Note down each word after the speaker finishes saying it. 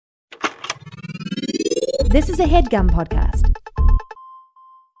This is a HeadGum podcast.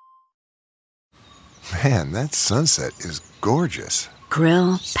 Man, that sunset is gorgeous.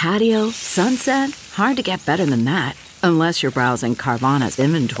 Grill, patio, sunset. Hard to get better than that. Unless you're browsing Carvana's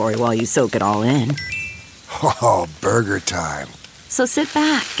inventory while you soak it all in. Oh, burger time. So sit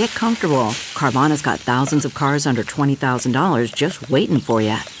back, get comfortable. Carvana's got thousands of cars under $20,000 just waiting for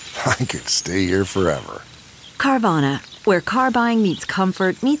you. I could stay here forever. Carvana, where car buying meets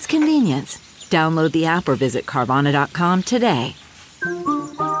comfort meets convenience. Download the app or visit Carvana.com today.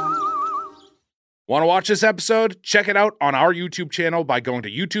 Want to watch this episode? Check it out on our YouTube channel by going to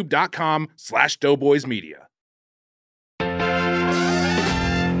youtube.com/doughboysmedia.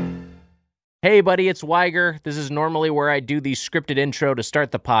 Hey, buddy, it's Weiger. This is normally where I do the scripted intro to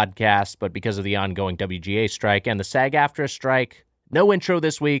start the podcast, but because of the ongoing WGA strike and the SAG-AFTRA strike, no intro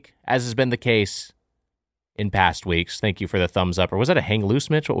this week, as has been the case in past weeks. Thank you for the thumbs up. Or was that a hang loose,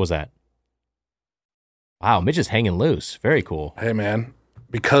 Mitch? What was that? Wow, Mitch is hanging loose. Very cool. Hey, man,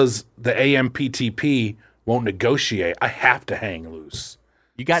 because the AMPTP won't negotiate, I have to hang loose.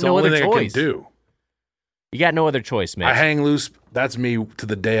 You got It's no the other only thing I choice. can do. You got no other choice, Mitch. I hang loose. That's me to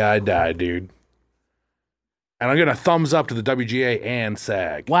the day I die, dude. And I'm going to thumbs up to the WGA and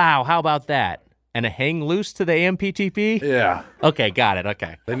SAG. Wow, how about that? And a hang loose to the AMPTP? Yeah. Okay, got it.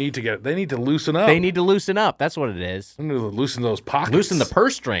 Okay. They need to loosen up. They need to loosen up. That's what it is. They need to loosen those pockets. Loosen the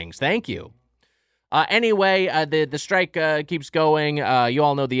purse strings. Thank you. Anyway, the strike keeps going. You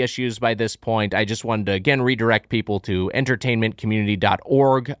all know the issues by this point. I just wanted to, again, redirect people to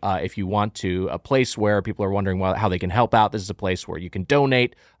entertainmentcommunity.org if you want to, a place where people are wondering how they can help out. This is a place where you can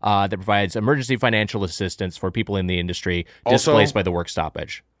donate that provides emergency financial assistance for people in the industry displaced by the work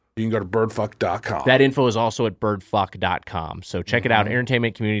stoppage. You can go to birdfuck.com. That info is also at birdfuck.com. So check it out,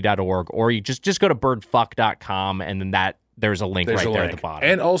 entertainmentcommunity.org, or you just go to birdfuck.com, and then there's a link there at the bottom.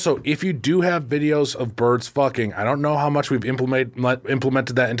 And also, if you do have videos of birds fucking, I don't know how much we've implemented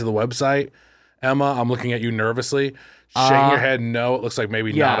that into the website. Emma, I'm looking at you nervously. Shaking your head no. It looks like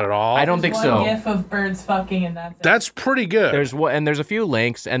maybe not at all. I don't think so. One gif of birds fucking and that's it. That's pretty good. There's a few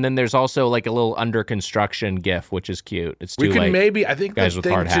links, and then there's also like a little under construction gif, which is cute. It's we can maybe, I think the guys with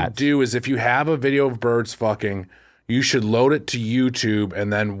thing hard to hats. do is if you have a video of birds fucking, you should load it to YouTube,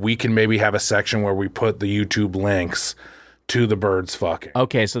 and then we can maybe have a section where we put the YouTube links to the birds fucking.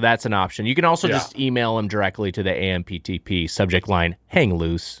 Okay, so that's an option. You can also just email them directly to the AMPTP, subject line, hang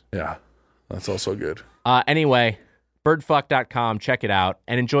loose. Yeah, that's also good. Anyway, birdfuck.com, check it out,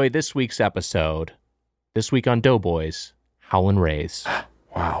 and enjoy this week's episode. This week on Doughboys, Howlin' Rays.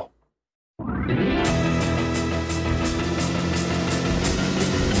 Wow.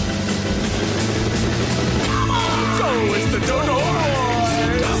 It's the Dodo Boys.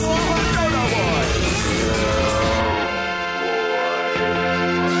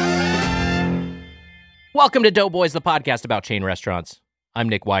 Welcome to Doughboys, the podcast about chain restaurants. I'm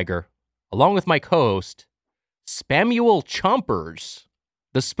Nick Weiger, along with my co-host, Spamuel Chompers,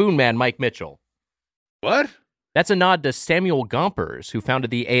 the Spoon Man, Mike Mitchell. What? That's a nod to Samuel Gompers, who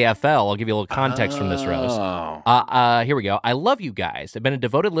founded the AFL. I'll give you a little context from this roast. Here we go. I love you guys. I've been a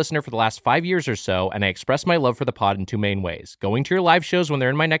devoted listener for the last 5 years or so, and I express my love for the pod in two main ways. Going to your live shows when they're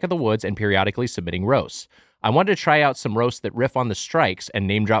in my neck of the woods and periodically submitting roasts. I wanted to try out some roasts that riff on the strikes and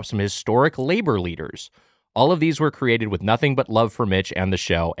name drop some historic labor leaders. All of these were created with nothing but love for Mitch and the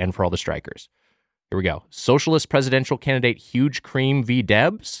show and for all the strikers. Here we go. Socialist presidential candidate Huge Cream v.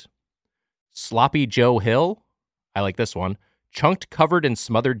 Debs. Sloppy Joe Hill. I like this one. Chunked, Covered, and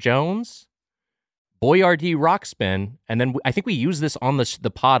Smothered Jones. Boyardee Rockspin. And then I think we used this on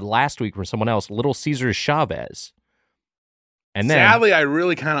the pod last week from someone else. Little Caesar Chavez. And then, sadly, I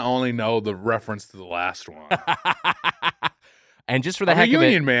really kind of only know the reference to the last one. And just for the I'm heck a of it,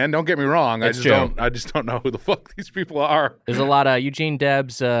 union man. Don't get me wrong. I It's just don't know who the fuck these people are. there's a lot of Eugene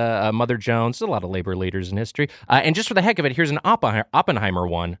Debs, Mother Jones, there's a lot of labor leaders in history. And just for the heck of it, here's an Oppenheimer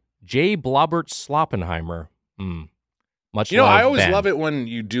one. J. Blobbert Sloppenheimer. Much love, I always Ben. love it when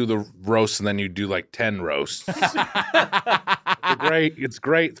you do the roast and then you do like 10 roasts. It's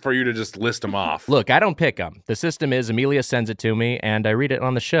great for you to just list them off. Look, I don't pick them. The system is Amelia sends it to me, and I read it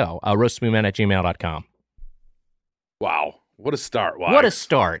on the show. roastspoonman@gmail.com. Wow. What a start. Wow. What a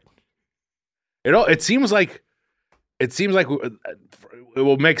start. It seems like it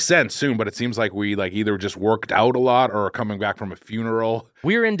will make sense soon, but it seems like we either just worked out a lot or are coming back from a funeral.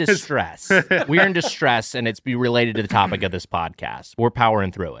 We're in distress. We're in distress, and it's related to the topic of this podcast. We're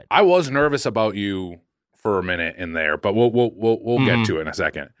powering through it. I was nervous about you for a minute in there, but we'll get to it in a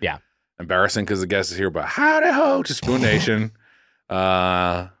second. Yeah. Embarrassing because the guest is here, but howdy ho to Spoon Nation.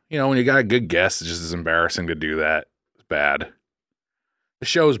 When you got a good guest, it's just as embarrassing to do that. It's bad. The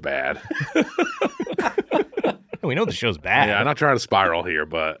show's bad. We know the show's bad. Yeah, I'm not trying to spiral here,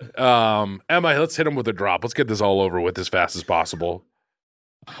 but Emma, let's hit him with a drop. Let's get this all over with as fast as possible.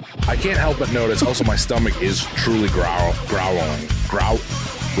 I can't help but notice also my stomach is truly growling.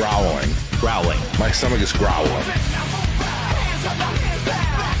 My stomach is growling.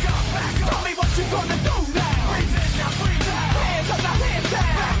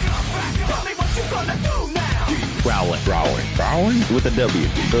 Growling with a W.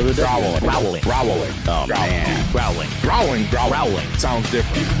 So the growling. Oh man, Growling. Sounds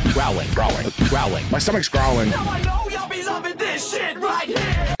different. Growling. My stomach's growling. Now I know y'all be loving this shit right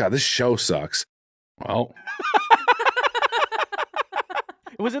here. God, this show sucks. Well,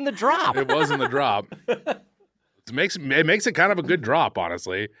 It was in the drop. it was in the drop. It makes it kind of a good drop,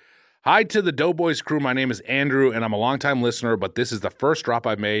 honestly. Hi to the Doughboys crew. My name is Andrew, and I'm a longtime listener, but this is the first drop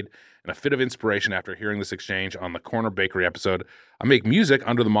I've made in a fit of inspiration after hearing this exchange on the Corner Bakery episode. I make music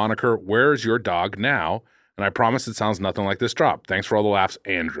under the moniker Where's Your Dog Now? And I promise it sounds nothing like this drop. Thanks for all the laughs,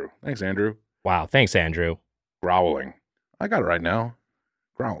 Andrew. Thanks, Andrew. Wow. Thanks, Andrew. Growling. I got it right now.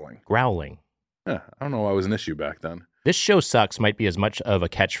 Growling. Yeah, I don't know why it was an issue back then. This show sucks might be as much of a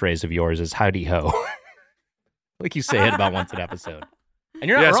catchphrase of yours as howdy ho. Like you say it about once an episode. And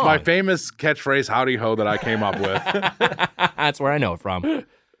you're not wrong. My famous catchphrase, howdy ho, that I came up with. That's where I know it from.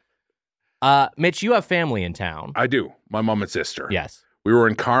 Mitch, you have family in town. I do. My mom and sister. Yes. We were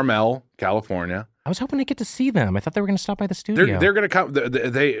in Carmel, California. I was hoping to get to see them. I thought they were going to stop by the studio. They're going to come.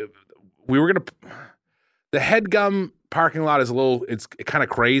 We were going to. The Headgum parking lot is it's kind of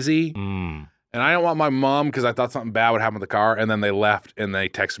crazy. And I don't want my mom, because I thought something bad would happen with the car, and then they left and they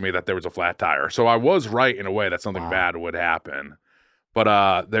texted me that there was a flat tire. So I was right in a way that something bad would happen.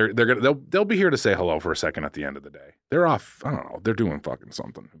 But they'll be here to say hello for a second at the end of the day. They're off. I don't know. They're doing fucking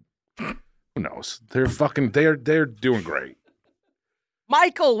something. Who knows? They're doing great.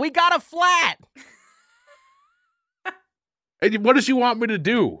 Michael, we got a flat. Hey, what does she want me to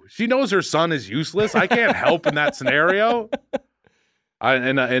do? She knows her son is useless. I can't help in that scenario. So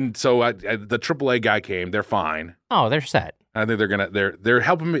the AAA guy came. They're fine. Oh, they're set. I think they're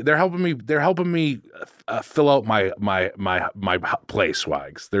helping me. They're helping me fill out my play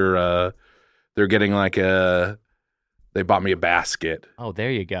swags. They're getting like they bought me a basket. Oh,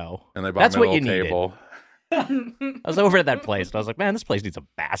 there you go. And they bought That's me a what little you table. I was over at that place and I was like, man, this place needs a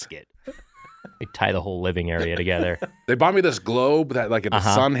basket. They tie the whole living area together. They bought me this globe that like if the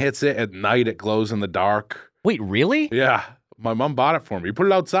sun hits it at night, it glows in the dark. Wait, really? Yeah. My mom bought it for me. You put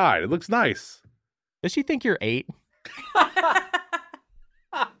it outside. It looks nice. Does she think you're 8?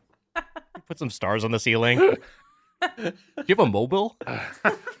 Put some stars on the ceiling. Do you have a mobile?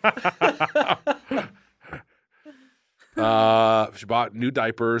 She bought new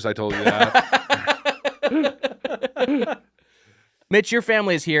diapers. I told you that. Mitch, your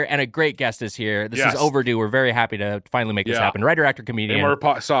family is here, and a great guest is here. This is overdue. We're very happy to finally make this happen. Writer, actor, comedian. And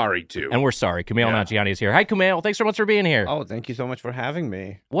we're sorry, too. And we're sorry. Kumail Nanjiani is here. Hi, Kumail. Thanks so much for being here. Oh, thank you so much for having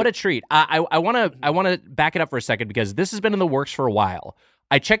me. What a treat. I want to back it up for a second because this has been in the works for a while.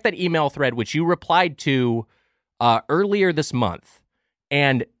 I checked that email thread, which you replied to earlier this month,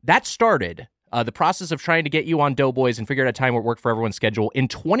 and that started the process of trying to get you on Doughboys and figure out a time where it worked for everyone's schedule in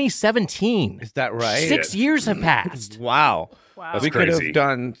 2017. Is that right? 6 years have passed. Wow. That's we crazy. could have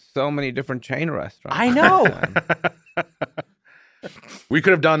done so many different chain restaurants. I know. We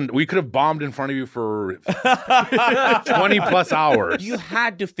could have bombed in front of you for 20 plus hours. You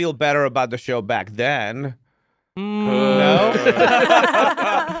had to feel better about the show back then. No.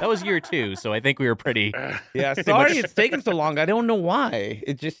 That was year 2, so I think we were pretty. Yeah, sorry it's taken so long. I don't know why.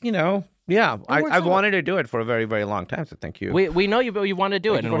 It just, I've wanted to do it for a very, very long time, so thank you. We know you want to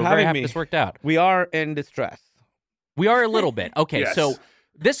do it, and we're very happy this worked out. We are in distress. We are a little bit. Okay, Yes. So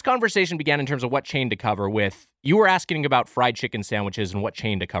this conversation began in terms of what chain to cover with. You were asking about fried chicken sandwiches and what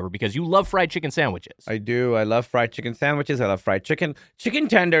chain to cover because you love fried chicken sandwiches. I do. I love fried chicken sandwiches. I love fried chicken. Chicken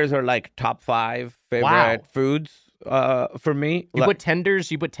tenders are like top 5 favorite foods for me. You put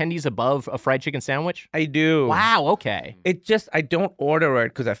tendies above a fried chicken sandwich? I do. Wow, okay. I don't order it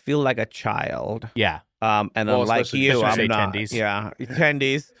because I feel like a child. Yeah. And like you, I'm not. Tendies. Yeah,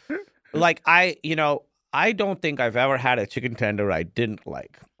 tendies. Like I don't think I've ever had a chicken tender I didn't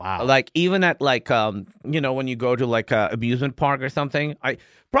like. Wow. Like even at when you go to like a amusement park or something,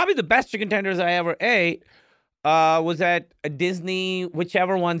 probably the best chicken tenders I ever ate was at a Disney,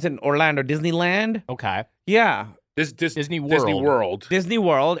 whichever one's in Orlando, Disneyland. Okay. Yeah. Disney World. Disney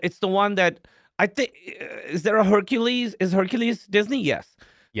World. It's the one that I think, is there a Hercules? Is Hercules Disney? Yes.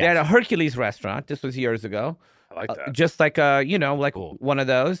 They had a Hercules restaurant. This was years ago. I like that. Just like cool. One of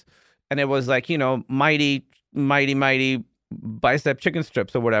those. And it was like, mighty bicep chicken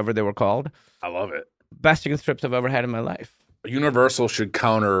strips or whatever they were called. I love it. best chicken strips I've ever had in my life. Universal should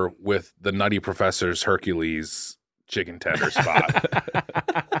counter with the Nutty Professor's Hercules chicken tender spot.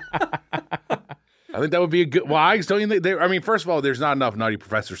 I think that would be a good. Why? Don't you think? I mean, first of all, there's not enough Nutty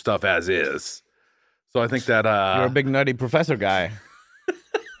Professor stuff as is. So I think that you're a big Nutty Professor guy.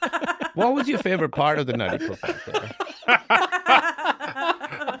 What was your favorite part of the Nutty Professor?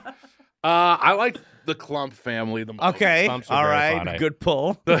 I like the Clump family the most. Okay, all right, funny. good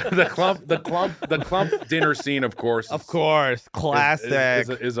pull. The Clump dinner scene, of course. Of course, classic.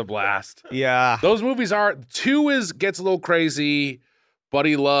 Is a blast. Yeah. Those movies are 2 gets a little crazy.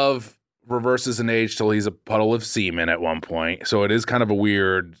 Buddy Love reverses in age till he's a puddle of semen at one point. So it is kind of a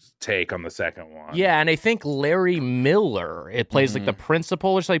weird take on the second one. Yeah, and I think Larry Miller, it plays like the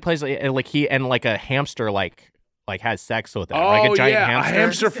principal or something. He plays like he and like a hamster like has sex with him. Like a giant hamster. A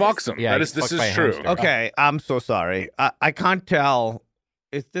hamster fucks him. Yeah, this he's is fucked by a true. hamster. Okay, I'm so sorry. I can't tell.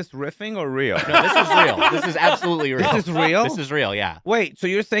 Is this riffing or real? No, this is real. This is absolutely real. This is real? This is real, yeah. Wait, so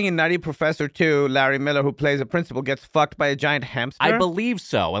you're saying in Nutty Professor 2, Larry Miller, who plays a principal, gets fucked by a giant hamster? I believe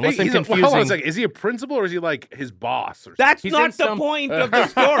so, unless I'm Hold confusing. on a second. Is he a principal or is he like his boss? Or That's He's not in the some- point of the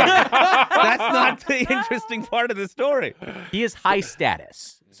story. That's not the interesting part of the story. He is high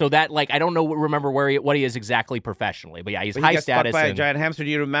status. So that, like, I don't remember what he is exactly professionally, but yeah, he's But high he gets status. fucked by a giant hamster. Do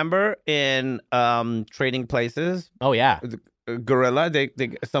you remember in Trading Places? Oh yeah, Gorilla,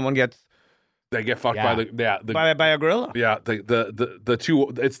 someone gets They get fucked Yeah. by a gorilla. the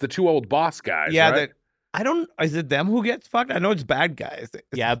two. It's the 2 old boss guys. Yeah, right? I don't. Is it them who gets fucked? I know it's bad guys.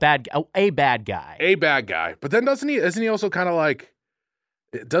 yeah, a bad guy. A bad guy. But then isn't he also kind of like?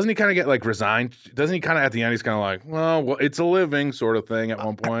 Doesn't he kind of get like resigned? Doesn't he kind of at the end? He's kind of like, well, it's a living sort of thing at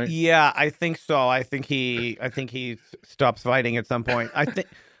one point. Yeah, I think so. I think he stops fighting at some point. I think.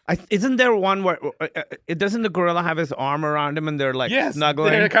 Isn't there one where doesn't the gorilla have his arm around him and they're like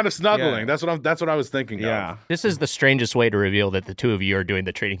snuggling? They're kind of snuggling. Yeah. That's what I was thinking. Yeah. Of. This is the strangest way to reveal that the two of you are doing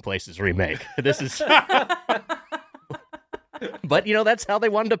the Trading Places remake. This is. But, that's how they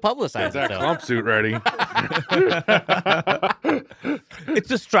wanted to publicize Is that it. So. clump suit ready? It's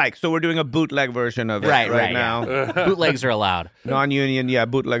a strike, so we're doing a bootleg version of it right now. Yeah. Bootlegs are allowed. Non-union,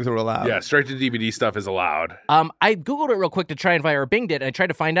 bootlegs are allowed. Yeah, straight to DVD stuff is allowed. I Googled it real quick to try and find, or binged it, and I tried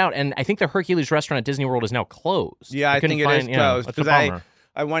to find out, and I think the Hercules restaurant at Disney World is now closed. Yeah, I think it is closed. That's a Because bummer.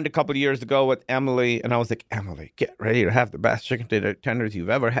 I went a couple of years ago with Emily, and I was like, Emily, get ready to have the best chicken tenders you've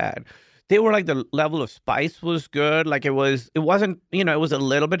ever had. They were like, the level of spice was good. Like it wasn't, it was a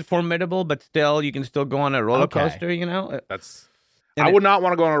little bit formidable, but still, you can still go on a roller coaster, I would not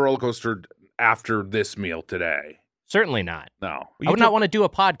want to go on a roller coaster after this meal today. Certainly not. No. I would not want to do a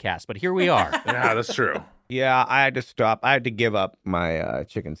podcast, but here we are. Yeah, that's true. Yeah, I had to stop. I had to give up my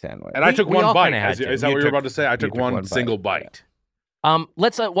chicken sandwich. And I took we one all bite. kinda had to. Is that what you were about to say? I took took one one bite. single bite.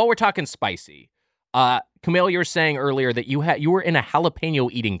 Let's while we're talking spicy, Kumail, you were saying earlier that you were in a jalapeno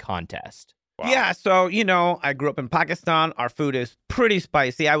eating contest. Wow. Yeah, so, I grew up in Pakistan. Our food is pretty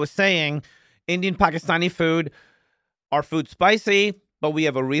spicy. I was saying Indian Pakistani food, our food's spicy, but we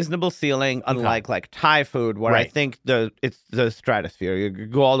have a reasonable ceiling, unlike like Thai food, where I Right. think it's the stratosphere. You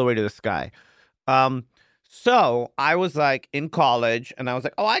go all the way to the sky. So I was like in college, and I was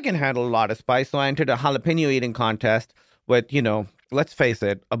like, oh, I can handle a lot of spice. So I entered a jalapeno eating contest with, let's face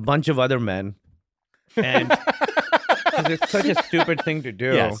it, a bunch of other men. And 'cause it's such a stupid thing to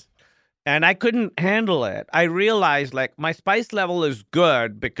do. Yes. And I couldn't handle it. I realized like my spice level is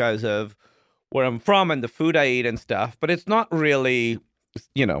good because of where I'm from and the food I eat and stuff, but it's not really,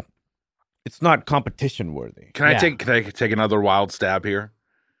 it's not competition worthy. Can I take another wild stab here?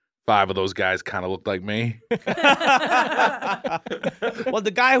 5 of those guys kind of look like me. Well,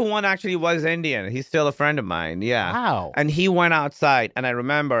 the guy who won actually was Indian. He's still a friend of mine. Yeah. Wow. And he went outside, and I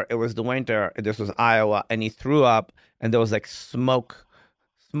remember it was the winter. This was Iowa, and he threw up, and there was like smoke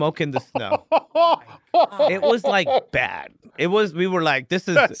in the snow. It was like bad. We were like, this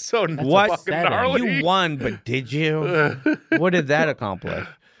is That's so what fucking gnarly. you won, but did you? What did that accomplish?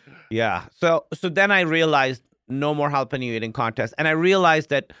 Yeah. So then I realized no more jalapeno eating contest, and I realized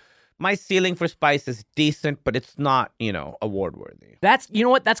that my ceiling for spice is decent, but it's not, award worthy. That's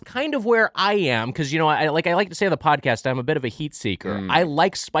that's kind of where I am because I like to say on the podcast I'm a bit of a heat seeker. I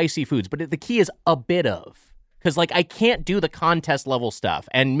like spicy foods, but the key is a bit of. because like I can't do the contest level stuff.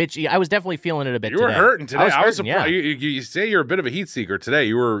 And Mitch, I was definitely feeling it a bit. You were hurting today. I was hurting, surprised. yeah. You say you're a bit of a heat seeker today.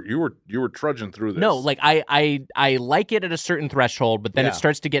 You were trudging through this. No, like I like it at a certain threshold, but then it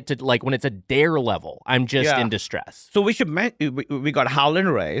starts to get to like when it's a dare level, I'm just in distress. So we should we got Howlin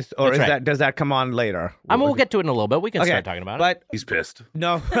raised, or does that come on later? We'll get to it in a little bit. We can start talking about it. But he's pissed.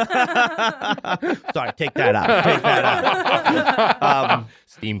 No, sorry, take that out. Take that out.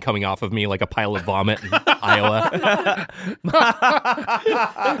 Steam coming off of me like a pile of vomit in Iowa.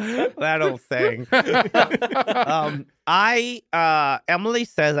 That old thing. Emily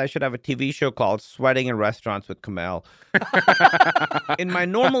says I should have a TV show called Sweating in Restaurants with Kumail. In my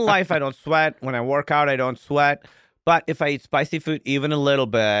normal life, I don't sweat. When I work out, I don't sweat. But if I eat spicy food even a little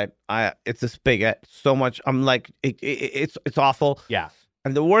bit, it's a spigot. So much. I'm like, it's awful. Yeah.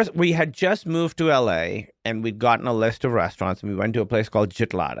 And the worst, we had just moved to LA and we'd gotten a list of restaurants and we went to a place called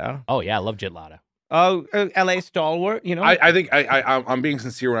Jitlada. Oh, yeah. I love Jitlada. Oh, LA stalwart, you know? I think I'm being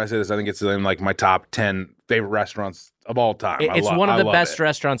sincere when I say this. I think it's in like my top 10 favorite restaurants of all time. It's one of the best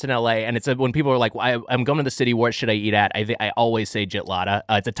restaurants in LA. And it's when people are like, I'm going to the city, what should I eat at? I always say Jitlada.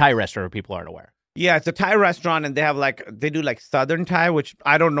 It's a Thai restaurant where people aren't aware. Yeah, it's a Thai restaurant, and they do like Southern Thai, which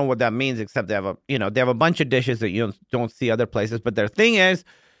I don't know what that means, except they have a bunch of dishes that you don't see other places. But their thing is,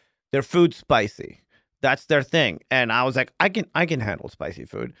 their food's spicy. That's their thing. And I was like, I can handle spicy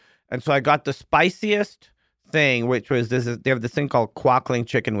food, and so I got the spiciest thing, which was they have this thing called quackling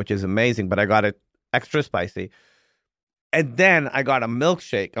chicken, which is amazing, but I got it extra spicy. And then I got a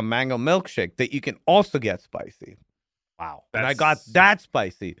milkshake, a mango milkshake that you can also get spicy. Wow, and I got that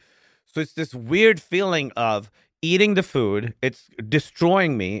spicy. So it's this weird feeling of eating the food. It's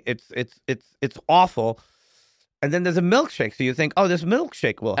destroying me. It's awful. And then there's a milkshake. So you think, oh, this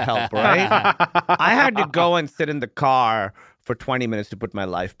milkshake will help, right? I had to go and sit in the car for 20 minutes to put my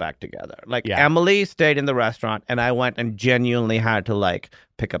life back together. Emily stayed in the restaurant, and I went and genuinely had to like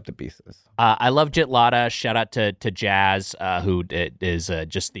pick up the pieces. I love Jitlada. Shout out to Jazz, who is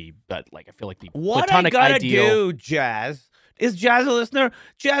just the I feel like the platonic what I gotta ideal. do, Jazz? Is Jazz a listener?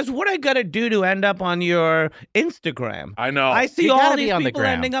 Jazz, what I gotta do to end up on your Instagram? I know. I see You all gotta these be on the people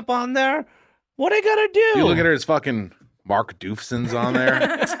gram. ending up on there. What I gotta do? You look at her as fucking Mark Doofson's on there.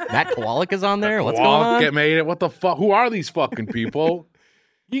 Matt Kowalik is on there. What's going on? Get made it. What the fuck? Who are these fucking people?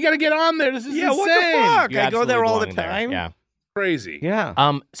 You got to get on there. This is insane. what the fuck? You I go there absolutely all the belong there. time. Yeah. Crazy.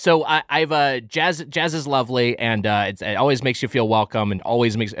 Yeah. So I've Jazz is lovely, and it always makes you feel welcome, and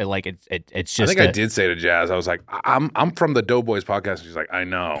always makes like it's just. I think I did say to Jazz, I was like, I'm from the Doughboys podcast. And she's like, I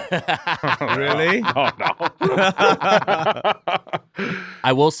know. Really? No.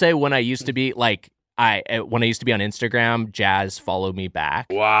 I will say when I used to be when I used to be on Instagram, Jazz followed me back.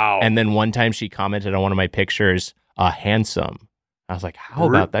 Wow. And then one time she commented on one of my pictures, handsome. I was like, how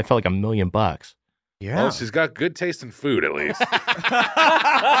about that? I felt like $1 million. Yeah. Well, she's got good taste in food, at least.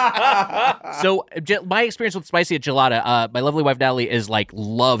 So my experience with spicy at Gelada, my lovely wife Natalie is like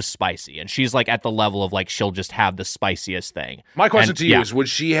loves spicy, and she's like at the level of like she'll just have the spiciest thing. My question to you is, would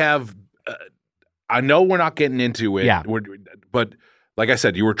she have? I know we're not getting into it, but like I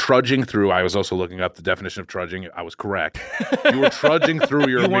said, you were trudging through. I was also looking up the definition of trudging. I was correct. You were trudging through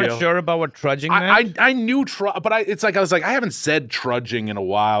your You meal. weren't sure about what trudging meant? I knew, but I was like, I haven't said trudging in a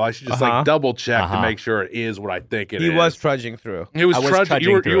while. I should just like double check to make sure it is what I think it is. He was trudging through. He was trudging.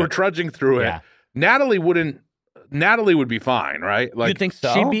 trudging through You were it. trudging through it. Yeah. Natalie would be fine, right? Like, You think so?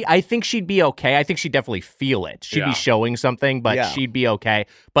 I think she'd be okay. I think she'd definitely feel it. She'd be showing something, but she'd be okay.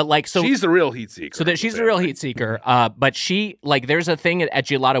 But like, so she's the real heat seeker. So that she's the real heat seeker. But she there's a thing at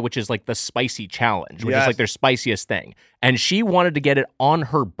Gelada which is like the spicy challenge, which is like their spiciest thing. And she wanted to get it on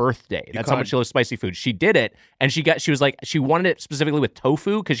her birthday. That's how much she loves spicy food. She did it, and she wanted it specifically with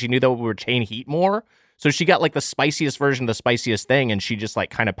tofu because she knew that we would retain heat more. So she got like the spiciest version of the spiciest thing, and she just like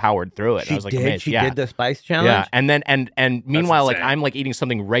kind of powered through it. She I was like, did. amazed. She Yeah. did the spice challenge. Yeah, and then and meanwhile, like insane. I'm like eating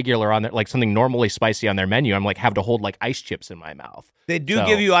something regular on their like something normally spicy on their menu. I'm like have to hold like ice chips in my mouth. They do So,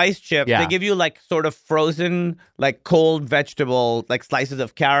 give you ice chips. yeah. They give you like sort of frozen, like cold vegetable, like slices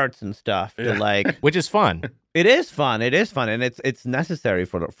of carrots and stuff. To like, which is fun. it is fun. It is fun, and it's necessary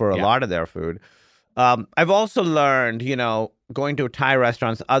for a lot of their food. I've also learned, going to Thai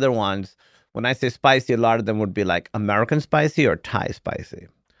restaurants, other ones. When I say spicy, a lot of them would be like American spicy or Thai spicy.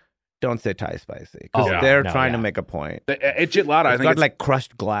 Don't say Thai spicy because they're trying to make a point. At Jitlada, I It's think got it's like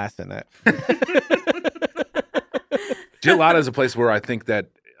crushed glass in it. Jitlada is a place where I think that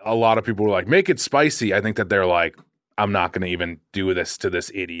a lot of people were like, make it spicy. I think that they're like, I'm not going to even do this to this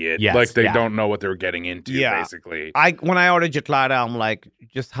idiot. Yes, like they don't know what they're getting into, Yeah. basically. When I order Jitlada, I'm like,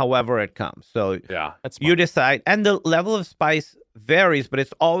 just however it comes. So That's you decide. And the level of spice varies, but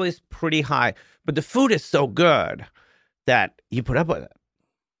it's always pretty high. But the food is so good that you put up with it.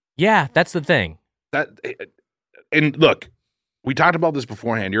 Yeah, that's the thing. And look, we talked about this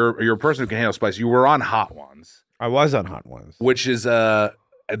beforehand. You're a person who can handle spice. You were on Hot Ones. I was on Hot Ones. Which is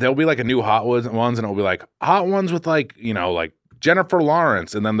there'll be like a new Hot Ones, and it'll be like Hot Ones with like Jennifer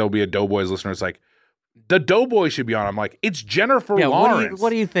Lawrence, and then there'll be a Doughboys listener. It's like the Doughboy should be on. I'm like, it's Jennifer Lawrence.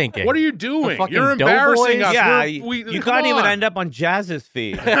 What are you thinking? What are you doing? fucking You're embarrassing Doughboys? us. Yeah, You you come can't even on. end up on Jazz's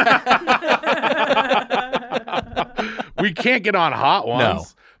feed. We can't get on Hot Ones. No.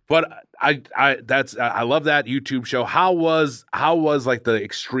 But I love that YouTube show. How was like the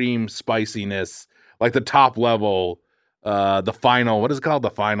extreme spiciness, like the top level, the final, what is it called? The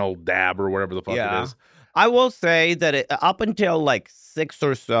final dab or whatever the fuck it is. I will say that up until like 6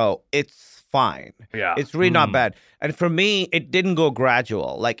 or so, it's fine. Yeah. It's really not bad. And for me, it didn't go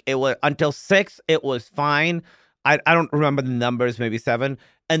gradual. Like it was until 6, it was fine. I don't remember the numbers, maybe 7.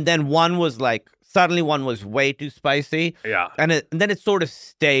 And then suddenly one was way too spicy. Yeah. And then it sort of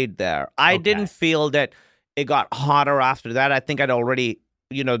stayed there. I didn't feel that it got hotter after that. I think I'd already,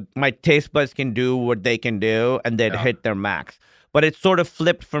 my taste buds can do what they can do, and they'd hit their max. But it sort of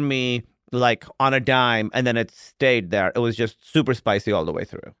flipped for me like on a dime, and then it stayed there. It was just super spicy all the way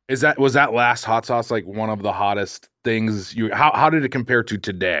through. Was that last hot sauce like one of the hottest things how did it compare to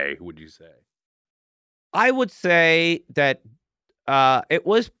today, would you say? I would say that it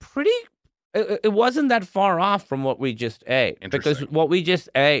was pretty. It wasn't that far off from what we just ate, because what we just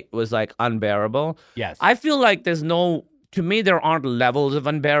ate was like unbearable. Yes. I feel like to me, there aren't levels of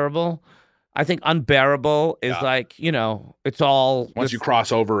unbearable. I think unbearable is like, it's all. Once you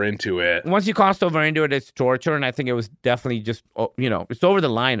cross over into it. Once you cross over into it, it's torture. And I think it was definitely just, it's over the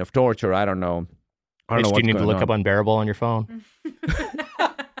line of torture. I don't know. Do you need to look up unbearable on your phone?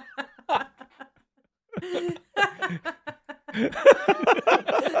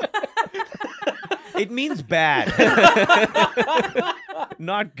 It means bad.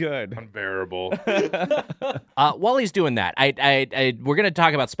 Not good. Unbearable. While he's doing that, we're going to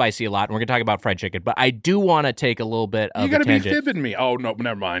talk about spicy a lot, and we're going to talk about fried chicken, but I do want to take a little bit of You gotta a be tangent. fibbing me. Oh no,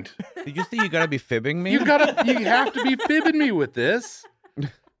 never mind. Did you say you gotta be fibbing me? You have to be fibbing me with this.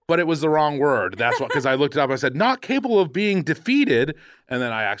 But it was the wrong word. That's what, because I looked it up. I said, not capable of being defeated. And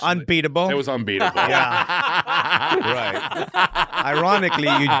then I actually. Unbeatable? It was unbeatable. Yeah. Right. Ironically,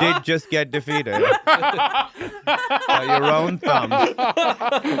 you did just get defeated by your own thumb.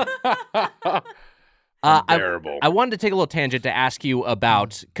 Unbearable. I wanted to take a little tangent to ask you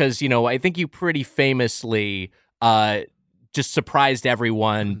about, because, I think you pretty famously just surprised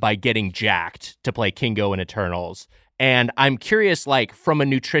everyone by getting jacked to play Kingo in Eternals. And I'm curious, like, from a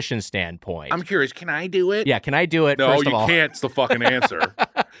nutrition standpoint. I'm curious, can I do it? Yeah, can I do it? No, first of you all? can't. It's the fucking answer.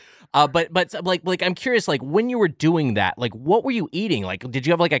 But like I'm curious, like, when you were doing that, like, what were you eating? Like, did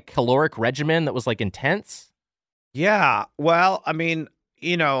you have like a caloric regimen that was like intense? Yeah. Well, I mean,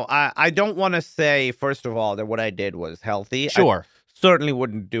 I don't want to say, first of all, that what I did was healthy. Sure. I certainly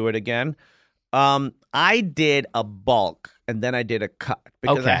wouldn't do it again. I did a bulk, and then I did a cut,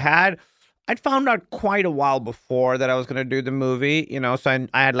 because I'd found out quite a while before that I was going to do the movie, so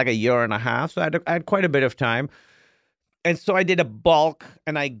I had like a year and a half, so I had quite a bit of time. And so I did a bulk,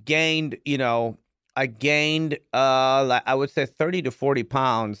 and I gained, I would say 30 to 40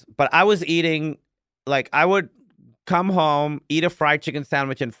 pounds, but I was eating, like, I would come home, eat a fried chicken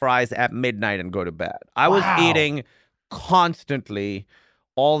sandwich and fries at midnight and go to bed. I was eating constantly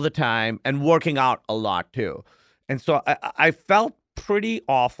all the time and working out a lot too. And so I felt pretty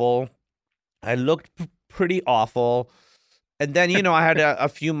awful. I looked pretty awful. And then, I had a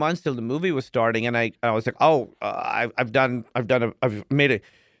few months till the movie was starting, and I was like, I've made a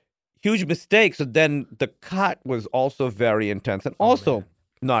huge mistake. So then the cut was also very intense and also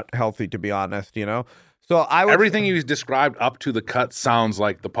not healthy, to be honest, So everything you described up to the cut sounds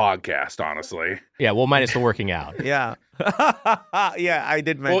like the podcast, honestly. Yeah, well, minus the working out. Yeah. Yeah, I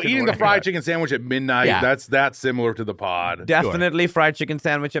did mention. Well, eating the fried chicken sandwich at midnight, that's similar to the pod. Definitely fried chicken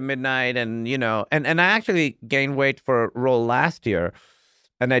sandwich at midnight, and and I actually gained weight for a role last year,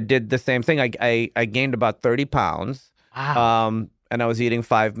 and I did the same thing. I gained about 30 pounds. Wow. And I was eating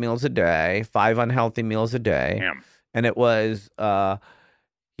 5 meals a day, 5 unhealthy meals a day. Damn. And it was so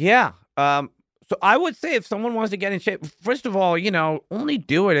I would say, if someone wants to get in shape, first of all, only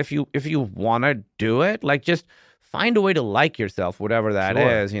do it if you want to do it. Like, just find a way to like yourself, whatever that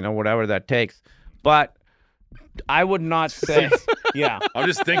is, whatever that takes. But I would not say. Yeah. I'm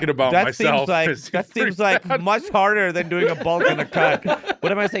just thinking about That myself. seems like much harder than doing a bulk and a cut.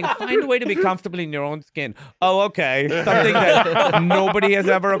 What am I saying? Find a way to be comfortable in your own skin. Oh, okay. Something that nobody has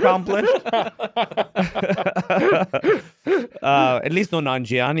ever accomplished. At least no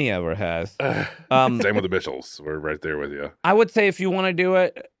Nanjiani ever has. Same with the Mitchells. We're right there with you. I would say if you want to do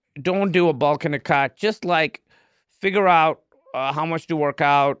it, don't do a bulk and a cut. Just like figure out how much to work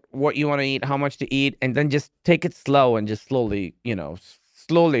out, what you want to eat, how much to eat, and then just take it slow and just slowly,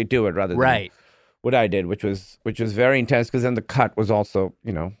 slowly do it rather than what I did, which was very intense because then the cut was also,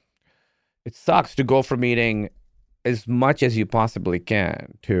 it sucks to go from eating as much as you possibly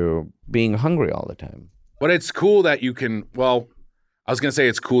can to being hungry all the time. But it's cool that you can, I was going to say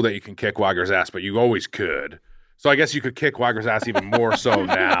it's cool that you can kick Wagner's ass, but you always could. So I guess you could kick Wagner's ass even more so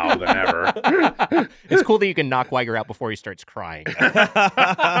now than ever. It's cool that you can knock Weiger out before he starts crying.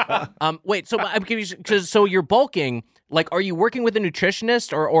 Wait, so I'm curious, so you're bulking. Like, are you working with a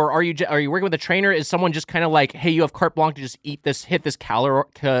nutritionist or are you working with a trainer? Is someone just kind of like, hey, you have carte blanche to just eat this, hit this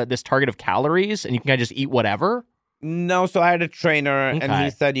this target of calories, and you can kind of just eat whatever? No, so I had a trainer, and he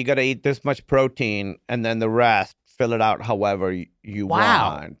said you got to eat this much protein, and then the rest, fill it out however you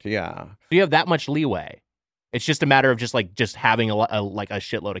want. Yeah. So you have that much leeway. It's just a matter of just having a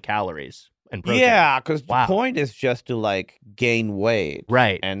shitload of calories and protein. Yeah, because the point is just to gain weight.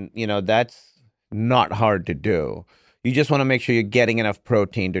 Right. And, that's not hard to do. You just want to make sure you're getting enough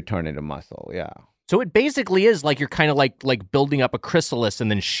protein to turn into muscle. Yeah. So it basically is like you're kind of like building up a chrysalis and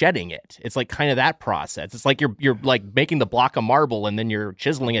then shedding it. It's like kind of that process. It's like you're like making the block of marble and then you're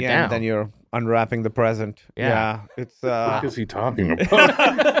chiseling it down. And then you're unwrapping the present. Yeah. It's what is he talking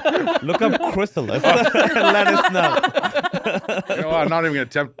about? Look up chrysalis and let us know. I'm not even going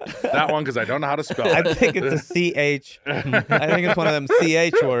to attempt that one because I don't know how to spell it. I think it's a CH. I think it's one of them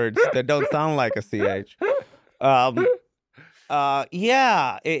CH words that don't sound like a CH.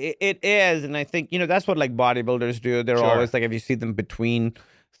 Yeah, it is. And I think, that's what bodybuilders do. They're always if you see them between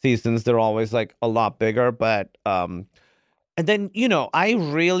seasons, they're always a lot bigger. But, and then, I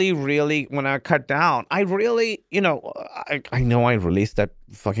really, really, when I cut down, I really, I know I released that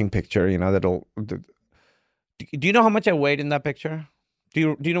fucking picture, do you know how much I weighed in that picture?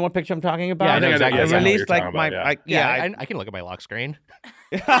 Do you know what picture I'm talking about? Yeah, I know exactly. I released I can look at my lock screen.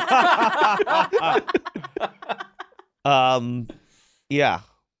 Yeah.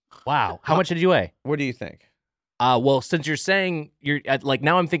 Wow. How much did you weigh? What do you think? Well, since you're saying you're at,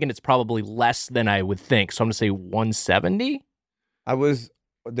 now I'm thinking it's probably less than I would think. So I'm going to say 170. I was,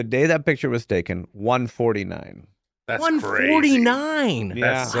 the day that picture was taken, 149. That's 149. Crazy.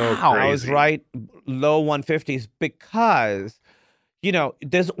 Yeah. That's so crazy. I was right low 150s because,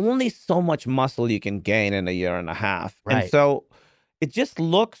 there's only so much muscle you can gain in a year and a half. Right. And so it just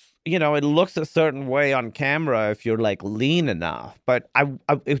looks, it looks a certain way on camera if you're lean enough. But I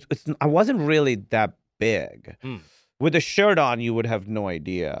wasn't really that big. With a shirt on, you would have no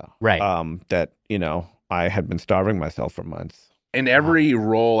idea. Right. That, I had been starving myself for months. In every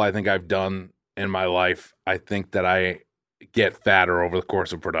role I think I've done in my life, I think that I get fatter over the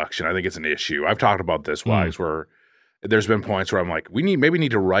course of production. I think it's an issue. I've talked about this, Wags, where there's been points where I'm like, we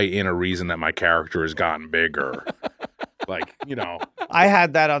need to write in a reason that my character has gotten bigger. I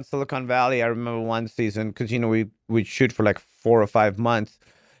had that on Silicon Valley. I remember one season because, we'd shoot for 4 or 5 months.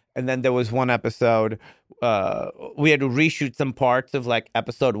 And then there was one episode, we had to reshoot some parts of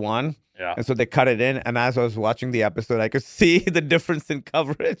episode 1. Yeah. And so they cut it in. And as I was watching the episode, I could see the difference in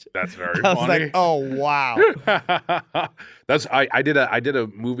coverage. That's very I was funny. like, oh, wow. I did a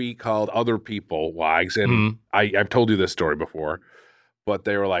movie called Other People, Wags, and I've told you this story before, but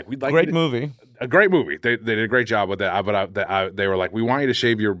they were like, we'd like movie. A great movie. They did a great job with that. But they were like, we want you to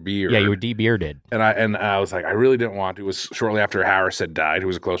shave your beard. Yeah, you were de-bearded. And I was like, I really didn't want to. It was shortly after Harris had died, who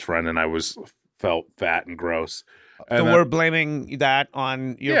was a close friend, and I felt fat and gross. So we're blaming that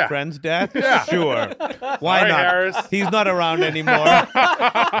on your friend's death? Yeah. Sure. Why not? Harris. He's not around anymore.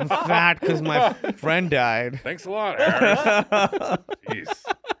 I'm fat because my friend died. Thanks a lot, Harris. Jeez.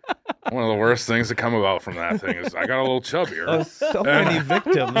 One of the worst things to come about from that thing is I got a little chubbier. Oh, so many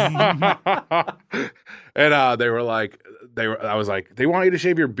victims. And they were like, I was like, they want you to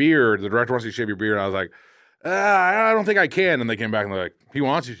shave your beard. The director wants you to shave your beard. And I was like, I don't think I can. And they came back and they're like, he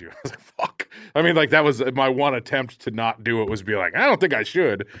wants you to. I was like, fuck. I mean, that was my one attempt to not do it, was be like, I don't think I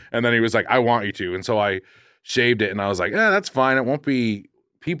should. And then he was like, I want you to. And so I shaved it and I was like, that's fine. It won't be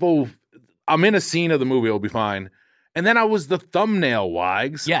I'm in a scene of the movie. It'll be fine. And then I was the thumbnail,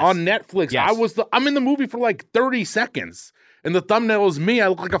 Wags, on Netflix. Yes. I'm in the movie for 30 seconds. And the thumbnail is me. I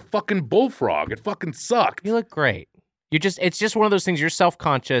look like a fucking bullfrog. It fucking sucked. You look great. it's just one of those things. You're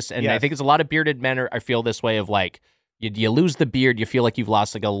self-conscious, and I think it's a lot of bearded men I feel this way of like, you lose the beard, you feel like you've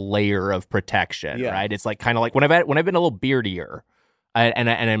lost like a layer of protection, right? It's like kind of like when I've been a little beardier,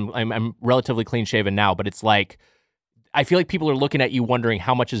 I'm relatively clean shaven now, but it's like I feel like people are looking at you wondering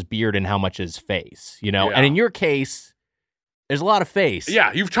how much is beard and how much is face, you know? Yeah. And in your case, there's a lot of face.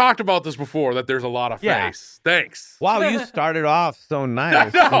 Yeah, you've talked about this before, that there's a lot of face. Thanks. Wow, you started off so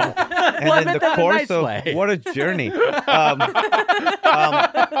nice. No. And in the course of way. what a journey.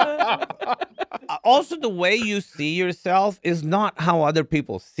 Also, the way you see yourself is not how other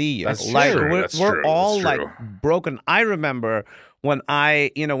people see you. That's like true. we're all That's like true. broken. I remember when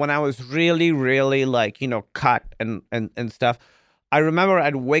I was really, really like, cut and stuff. I remember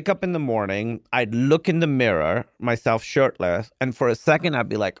I'd wake up in the morning, I'd look in the mirror, myself shirtless, and for a second I'd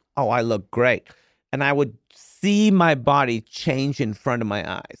be like, oh, I look great. And I would see my body change in front of my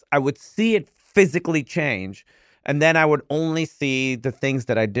eyes. I would see it physically change, and then I would only see the things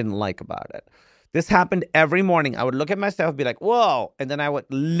that I didn't like about it. This happened every morning. I would look at myself and be like, whoa, and then I would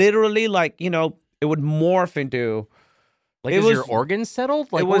literally like, it would morph into... Like, your organs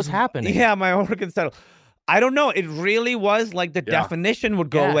settled? Like, what was happening? Yeah, my organs settled. I don't know. It really was like the definition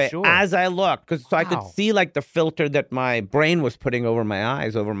would go away as I looked. So I could see like the filter that my brain was putting over my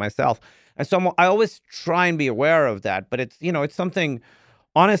eyes, over myself. And so I always try and be aware of that. But it's, it's something,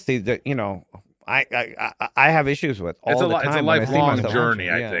 honestly, that, I have issues with all the time. It's a lifelong journey,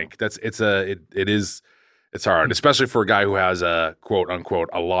 I think. It's hard, especially for a guy who has a quote unquote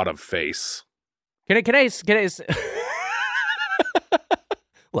a lot of face. Can I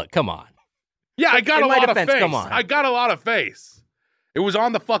look, come on. Yeah, I got a lot of face. Come on. I got a lot of face. It was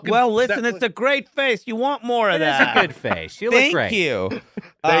on the fucking... Well, listen, it's a great face. You want more of that. It's a good face. You look great. Thank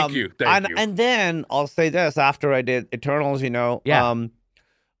you. Thank you. And then I'll say this, after I did Eternals,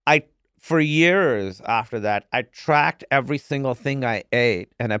 for years after that, I tracked every single thing I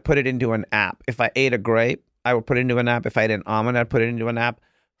ate, and I put it into an app. If I ate a grape, I would put it into an app. If I ate an almond, I'd put it into an app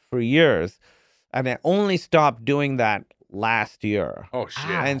for years. And I only stopped doing that last year. Oh, shit.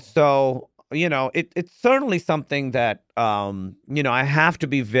 And so... it's certainly something that, I have to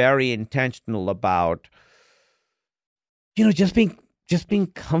be very intentional about, just being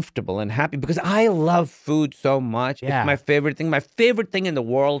comfortable and happy, because I love food so much. Yeah. It's my favorite thing. My favorite thing in the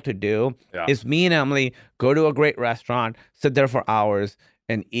world to do is me and Emily go to a great restaurant, sit there for hours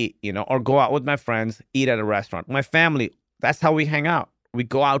and eat, or go out with my friends, eat at a restaurant. My family, that's how we hang out. We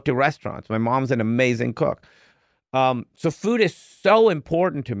go out to restaurants. My mom's an amazing cook. So food is so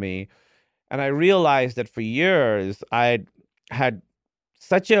important to me. And I realized that for years, I'd had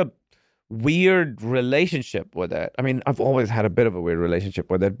such a weird relationship with it. I mean, I've always had a bit of a weird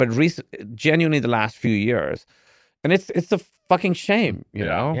relationship with it, but genuinely the last few years. And it's a fucking shame, you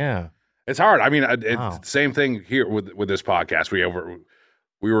know? Yeah. It's hard. I mean, it's same thing here with this podcast. We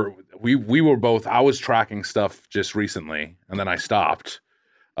were both, I was tracking stuff just recently, and then I stopped.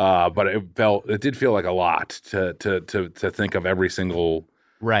 But it did feel like a lot to think of every single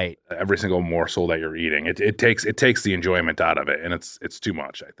morsel that you're eating. It takes the enjoyment out of it, and it's too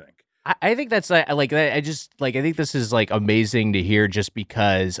much, I think. I think that's I think this is like amazing to hear, just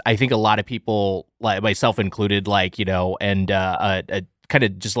because I think a lot of people, like myself included, kind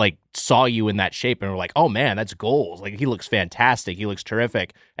of just like saw you in that shape and were like, oh man, that's goals. Like, he looks fantastic. He looks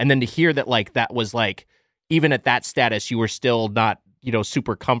terrific. And then to hear that, like, that was like, even at that status, you were still not,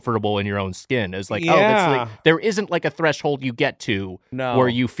 super comfortable in your own skin. It was like, that's like, there isn't like a threshold you get to where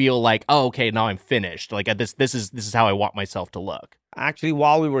you feel like, oh, okay, now I'm finished. Like, this is how I want myself to look. Actually,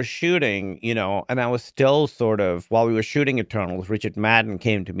 while we were shooting, and I was still while we were shooting Eternals, Richard Madden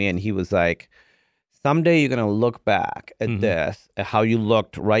came to me and he was like, someday you're going to look back at this, at how you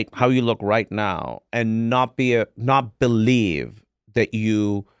look right now, and not believe that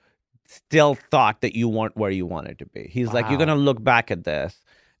you still thought that you weren't where you wanted to be. He's like, you're going to look back at this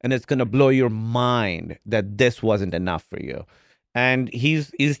and it's going to blow your mind that this wasn't enough for you. And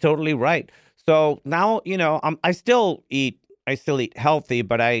he's totally right. So now, I still eat healthy,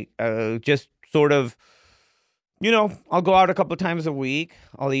 but I just sort of, I'll go out a couple of times a week.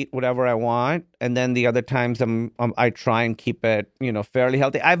 I'll eat whatever I want, and then the other times I try and keep it, fairly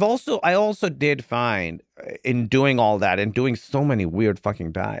healthy. I also did find in doing all that and doing so many weird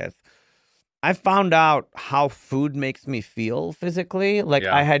fucking diets, I found out how food makes me feel physically. Like,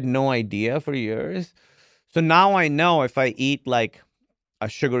 I had no idea for years. So now I know if I eat like a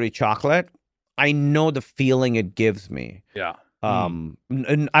sugary chocolate, I know the feeling it gives me. Yeah.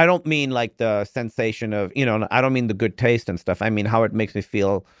 And I don't mean like the sensation of, I don't mean the good taste and stuff. I mean how it makes me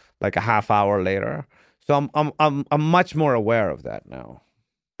feel like a half hour later. So I'm much more aware of that now.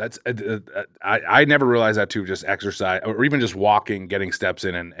 That's I never realized that too. Just exercise or even just walking, getting steps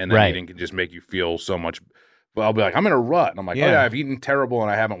in, and then eating can just make you feel so much. Well, I'll be like, I'm in a rut, and I'm like, oh yeah, I've eaten terrible, and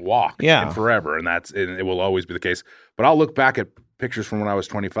I haven't walked in forever, and it will always be the case. But I'll look back at pictures from when I was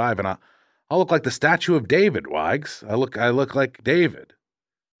 25, and I'll look like the statue of David, Wags. I look like David,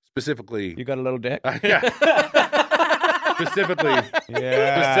 specifically. You got a little dick. Specifically.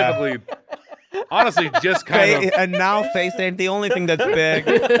 Honestly, just kind of. And now face ain't the only thing that's big.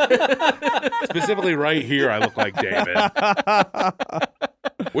 Specifically right here, I look like David.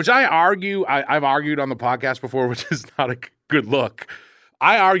 Which I've argued on the podcast before, which is not a good look.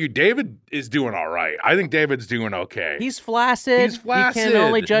 I argue David is doing all right. I think David's doing okay. He's flaccid. He can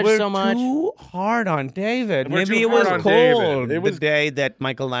only judge so much. Too hard on David. Maybe it was cold. It was the day that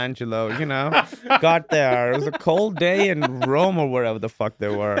Michelangelo, got there. It was a cold day in Rome or wherever the fuck they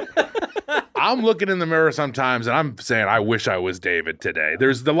were. I'm looking in the mirror sometimes and I'm saying, I wish I was David today.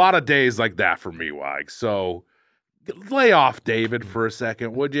 There's a lot of days like that for me, Wags. So lay off David for a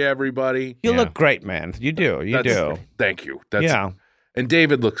second, would you, everybody? You look great, man. You do. You do. Thank you. And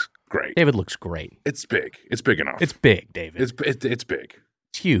David looks great. David looks great. It's big. It's big enough. It's big, David. It's big.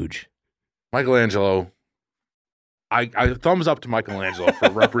 It's huge. Michelangelo. I thumbs up to Michelangelo for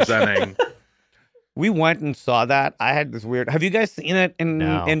representing. We went and saw that. I had this weird. Have you guys seen it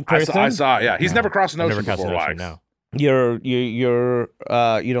in person? I saw it. Yeah, he's never crossed an ocean before. Wags. No. You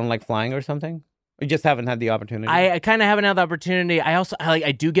don't like flying or something? You just haven't had the opportunity. I kind of haven't had the opportunity.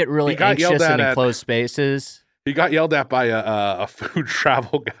 I do get really anxious in enclosed spaces. He got yelled at by a food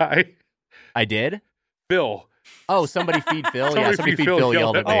travel guy. I did? Phil. Oh, somebody feed Phil? Somebody feed Phil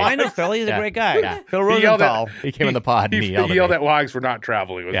yelled at me. Oh, I know Phil. He's a great guy. Yeah. Phil Rosenthal. He came in the pod and he yelled at Wags for not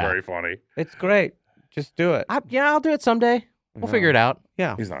traveling. It was very funny. It's great. Just do it. I'll do it someday. We'll figure it out.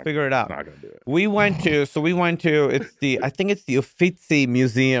 Yeah, figure it out. Not gonna do it. We went to I think it's the Uffizi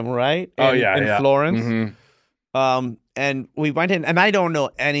Museum, right? In Florence. Mm-hmm. And we went in, and I don't know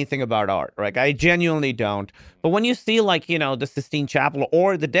anything about art, right? I genuinely don't. But when you see, the Sistine Chapel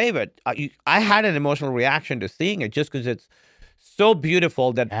or the David, I had an emotional reaction to seeing it just because it's so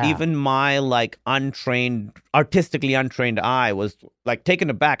beautiful that even my artistically untrained eye was taken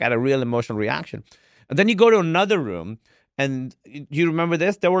aback at a real emotional reaction. And then you go to another room, and you remember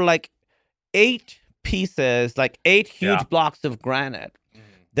this? There were 8 pieces, 8 huge blocks of granite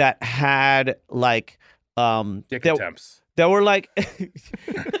that had dick attempts. There were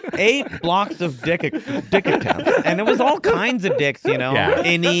 8 blocks of dick attempts, and it was all kinds of dicks,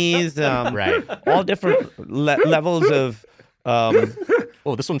 innies, right, all different levels of.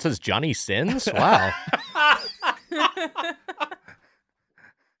 Oh, this one says Johnny Sins. Wow.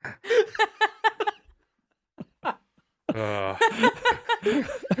 So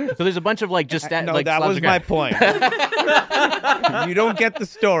there's a bunch of that was my point. You don't get the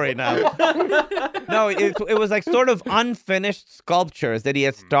story now. No, it was sort of unfinished sculptures that he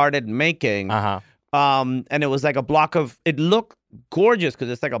had started making. And it was a block of. It looked gorgeous because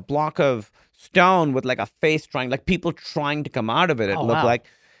it's a block of stone with a face people trying to come out of it. It looked like.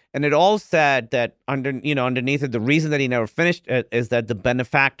 And it all said that underneath it, the reason that he never finished it is that the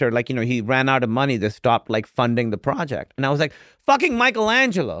benefactor, he ran out of money. They stopped funding the project. And I was like, fucking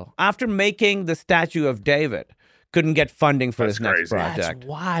Michelangelo, after making the statue of David, couldn't get funding for his next project. That's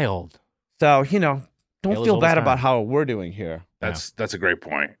wild. So, don't feel bad about how we're doing here. That's a great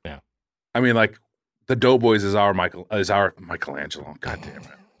point. Yeah. I mean, the Doughboys is our Michelangelo. God damn it.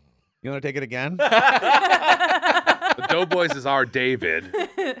 You want to take it again? The Doughboys is our David,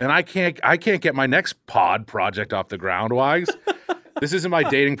 and I can't get my next pod project off the ground, Wags. This isn't my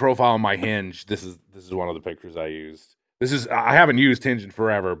dating profile on my Hinge. This is one of the pictures I used. I haven't used Hinge in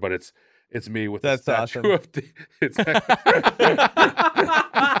forever, but it's me with the statue of.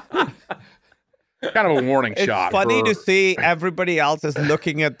 It's kind of a warning shot. It's funny to see everybody else is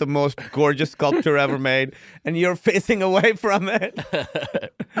looking at the most gorgeous sculpture ever made, and you're facing away from it,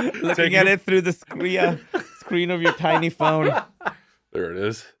 looking at it through the screen of your tiny phone. There it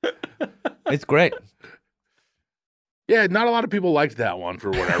is. It's great. Yeah, not a lot of people liked that one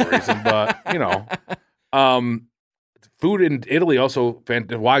for whatever reason, but food in Italy also.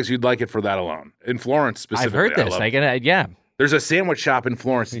 Wags, you'd like it for that alone. In Florence specifically, I've heard this. Yeah. There's a sandwich shop in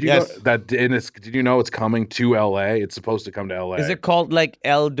Florence. Did you know it's coming to LA? It's supposed to come to LA. Is it called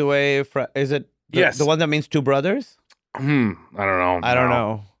El Due? Is it the one that means two brothers? I don't know. I don't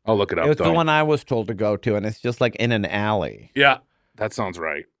know. I'll look it up. It was the one I was told to go to, and it's just in an alley. Yeah, that sounds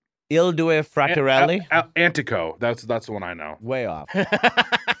right. Il Due Fratelli? Antico. That's the one I know. Way off.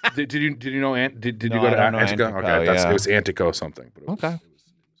 Did you know? Did you go to Antico? Okay, it was Antico something. Okay.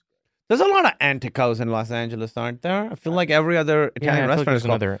 There's a lot of Anticos in Los Angeles, aren't there? I feel like every other Italian I feel like restaurant there's is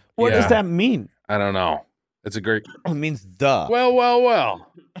called. another. What Yeah. does that mean? I don't know. It's a great. It means duh. Well.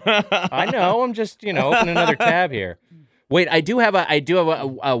 I know. I'm just, opening another tab here. Wait, I do have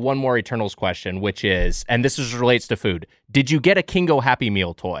a one more Eternals question, which is, and this relates to food. Did you get a Kingo Happy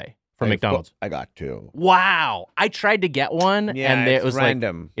Meal toy from McDonald's? I got two. Wow, I tried to get one, Yeah, and it was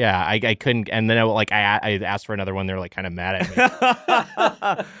random. like, yeah, I couldn't, and then I asked for another one. They're like kind of mad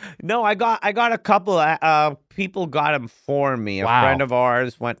at me. No, I got a couple. People got them for me. A Wow. friend of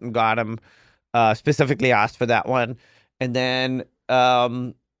ours went and got them. Specifically asked for that one, and then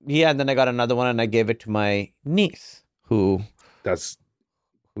and then I got another one, and I gave it to my niece, who's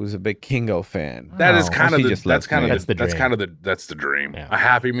a big Kingo fan. That is Oh, kind of she the just that's lets kind me. of that's the dream. Yeah. A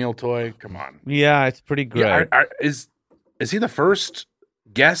Happy Meal toy. Come on. Yeah, it's pretty great. Yeah, is he the first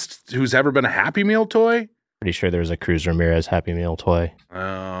guest who's ever been a Happy Meal toy? Pretty sure there was a Cruz Ramirez Happy Meal toy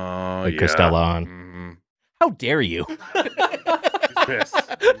Oh, with yeah. Costello on. Mhm. How dare you? He's pissed.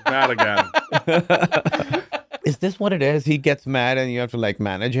 He's mad again. Is this what it is? He gets mad, and you have to like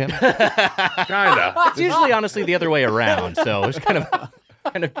manage him. Kinda. It's usually honestly the other way around. So it's kind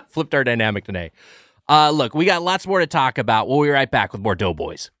of flipped our dynamic today. Look, we got lots more to talk about. We'll be right back with more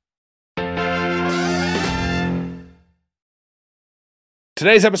Doughboys.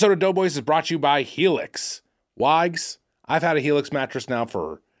 Today's episode of Doughboys is brought to you by Helix. Wags, I've had a Helix mattress now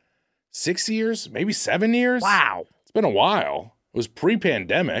for 6 years, maybe 7 years. Wow, It's been a while. It was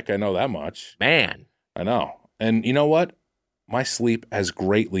pre-pandemic, I know that much. man. I know. And you know what? My sleep has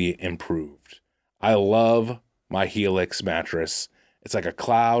greatly improved. I love my Helix mattress. It's like a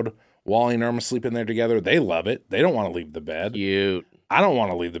cloud. Wally and Irma sleep in there together. They love it. They don't want to leave the bed. Cute. I don't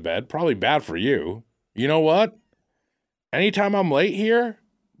want to leave the bed. Probably bad for you. You know what? Anytime I'm late here,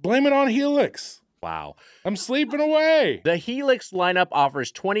 blame it on Helix. Wow. I'm sleeping away. The Helix lineup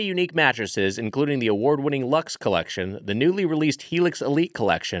offers 20 unique mattresses, including the award-winning Luxe Collection, the newly released Helix Elite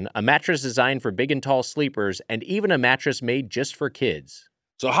Collection, a mattress designed for big and tall sleepers, and even a mattress made just for kids.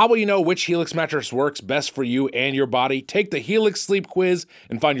 So how will you know which Helix mattress works best for you and your body? Take the Helix Sleep Quiz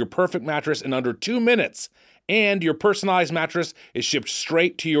and find your perfect mattress in under 2 minutes. And your personalized mattress is shipped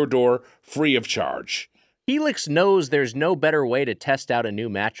straight to your door, free of charge. Helix knows there's no better way to test out a new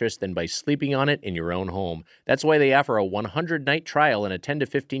mattress than by sleeping on it in your own home. That's why they offer a 100-night trial and a 10 to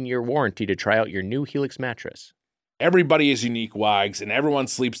 15-year warranty to try out your new Helix mattress. Everybody is unique, Wags, and everyone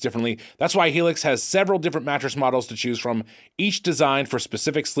sleeps differently. That's why Helix has several different mattress models to choose from, each designed for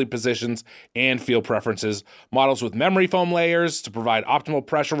specific sleep positions and feel preferences. Models with memory foam layers to provide optimal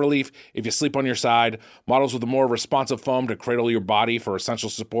pressure relief if you sleep on your side. Models with a more responsive foam to cradle your body for essential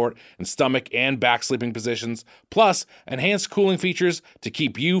support in stomach and back sleeping positions. Plus, enhanced cooling features to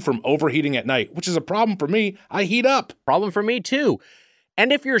keep you from overheating at night, which is a problem for me. I heat up. Problem for me, too.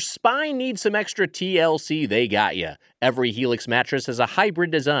 And if your spine needs some extra TLC, they got you. Every Helix mattress has a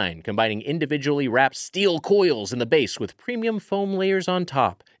hybrid design, combining individually wrapped steel coils in the base with premium foam layers on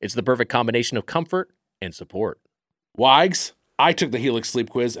top. It's the perfect combination of comfort and support. Wags, I took the Helix Sleep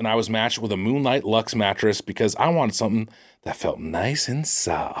Quiz and I was matched with a Moonlight Luxe mattress because I wanted something that felt nice and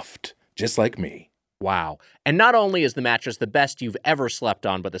soft, just like me. Wow. And not only is the mattress the best you've ever slept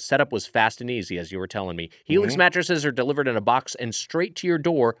on, but the setup was fast and easy, as you were telling me. Helix mattresses are delivered in a box and straight to your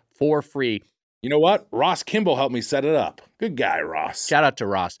door for free. You know what? Ross Kimball helped me set it up. Good guy, Ross. Shout out to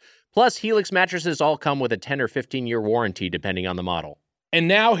Ross. Plus, Helix mattresses all come with a 10 or 15-year warranty, depending on the model. And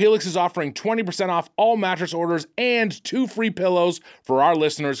now Helix is offering 20% off all mattress orders and 2 free pillows for our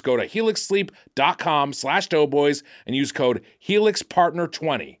listeners. Go to helixsleep.com/doughboys and use code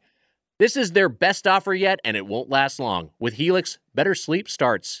HelixPartner20. This is their best offer yet, and it won't last long. With Helix, better sleep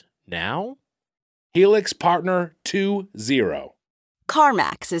starts now. Helix Partner 20.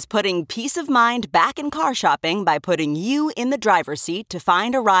 CarMax is putting peace of mind back in car shopping by putting you in the driver's seat to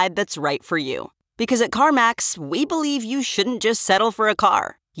find a ride that's right for you. Because at CarMax, we believe you shouldn't just settle for a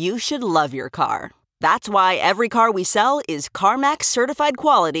car. You should love your car. That's why every car we sell is CarMax certified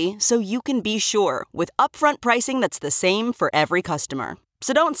quality, so you can be sure with upfront pricing that's the same for every customer.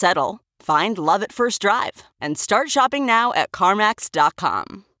 So don't settle. Find love at first drive and start shopping now at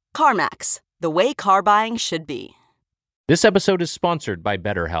CarMax.com. CarMax, the way car buying should be. This episode is sponsored by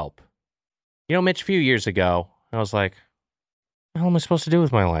BetterHelp. You know, Mitch, a few years ago, I was like, what the hell am I supposed to do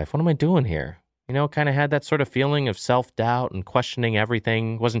with my life? What am I doing here? You know, kind of had that sort of feeling of self-doubt and questioning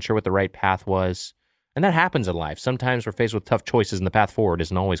everything, wasn't sure what the right path was. And that happens in life. Sometimes we're faced with tough choices and the path forward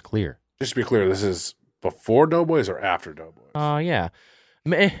isn't always clear. Just to be clear, this is before Doughboys or after Doughboys? Yeah.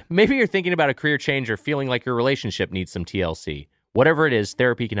 Maybe you're thinking about a career change or feeling like your relationship needs some TLC. Whatever it is,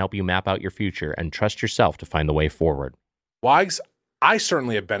 therapy can help you map out your future and trust yourself to find the way forward. Wags, I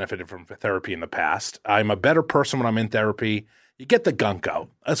certainly have benefited from therapy in the past. I'm a better person when I'm in therapy. You get the gunk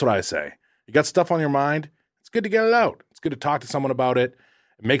out. That's what I say. You got stuff on your mind. It's good to get it out. It's good to talk to someone about it.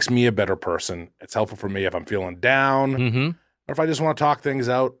 It makes me a better person. It's helpful for me if I'm feeling down or if I just want to talk things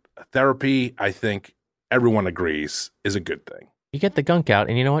out. Therapy, I think everyone agrees, is a good thing. You get the gunk out,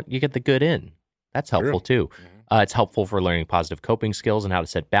 and you know what? You get the good in. That's helpful, too. It's helpful for learning positive coping skills and how to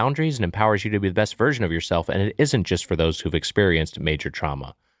set boundaries, and empowers you to be the best version of yourself, and it isn't just for those who've experienced major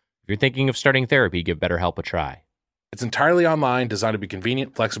trauma. If you're thinking of starting therapy, give BetterHelp a try. It's entirely online, designed to be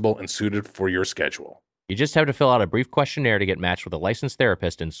convenient, flexible, and suited for your schedule. You just have to fill out a brief questionnaire to get matched with a licensed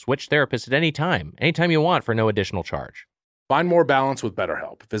therapist and switch therapists at any time you want for no additional charge. Find more balance with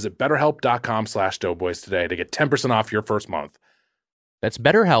BetterHelp. Visit BetterHelp.com/Doughboys today to get 10% off your first month. That's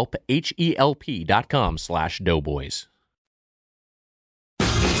BetterHelp, HELP.com/Doughboys.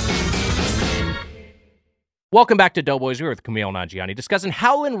 Welcome back to Doughboys. We're with Kumail and Nanjiani discussing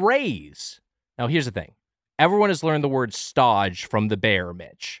Howlin' Rays. Now, here's the thing. Everyone has learned the word stage from the bear,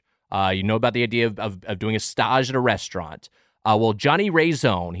 Mitch. You know about the idea of doing a stage at a restaurant. Well, Johnny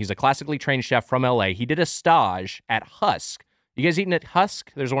Raizone, he's a classically trained chef from L.A. He did a stage at Husk. You guys eaten at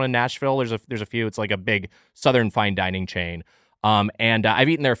Husk? There's one in Nashville. There's a few. It's like a big southern fine dining chain. And I've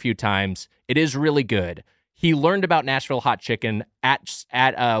eaten there a few times. It is really good. He learned about Nashville hot chicken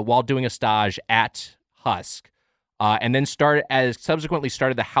while doing a stage at Husk, and then subsequently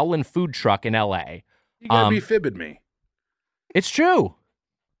started the Howlin food truck in L.A. You gotta be fibbing me. It's true.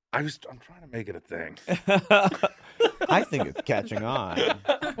 I'm trying to make it a thing. I think it's catching on.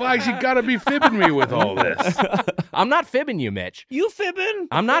 Well, you gotta be fibbing me with all this. I'm not fibbing you, Mitch. You fibbing?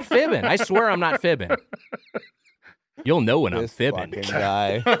 I'm not fibbing. I swear I'm not fibbing. You'll know when I'm fibbing. This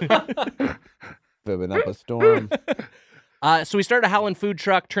guy. Fibbing up a storm. So we started a Howlin food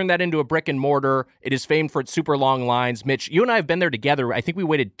truck, turned that into a brick and mortar. It is famed for its super long lines. Mitch, you and I have been there together. I think we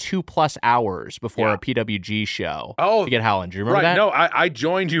waited 2+ hours before a PWG show to get Howlin. Do you remember that? No, I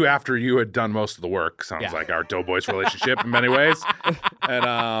joined you after you had done most of the work. Sounds like our Doughboys relationship in many ways.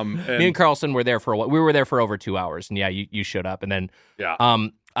 And me and Carlson were there for a while. We were there for over 2 hours, and you showed up, and then we had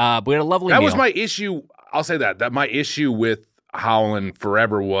a lovely. That meal. was my issue. I'll say that my issue with Howlin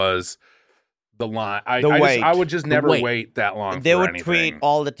forever was the line. I would just never wait that long. They for would anything. tweet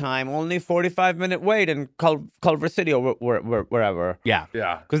all the time, only 45-minute wait in Culver City or wherever. Yeah.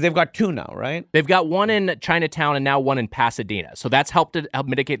 Because they've got 2 now, right? They've got one in Chinatown and now one in Pasadena. So that's helped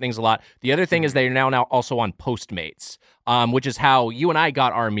mitigate things a lot. The other thing is they're now also on Postmates, which is how you and I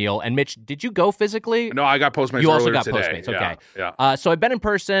got our meal. And Mitch, did you go physically? No, I got Postmates. You also earlier got today. Postmates. Okay. Yeah. So I've been in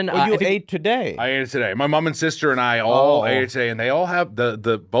person. Well, you ate today. I ate it today. My mom and sister and I all ate it today, and they all have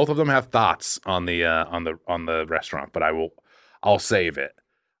the both of them have thoughts on the restaurant, but I'll save it.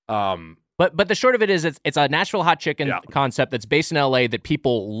 But the short of it is it's a Nashville hot chicken concept that's based in L.A. that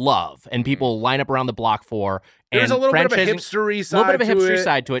people love and people line up around the block for. There's a little bit of a hipstery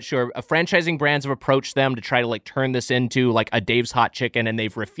side to it, sure. Franchising brands have approached them to try to turn this into like a Dave's Hot Chicken, and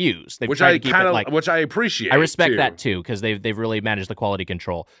they've refused. Which I appreciate. I respect that too, because they've really managed the quality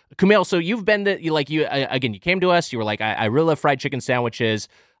control. Kumail, so you've been you came to us. You were like, I really love fried chicken sandwiches.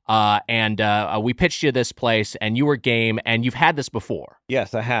 And we pitched you this place, and you were game, and you've had this before.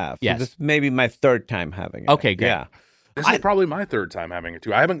 Yes, I have. Yes. So this may be my 3rd time having it. Okay, good. Yeah. This is probably my 3rd time having it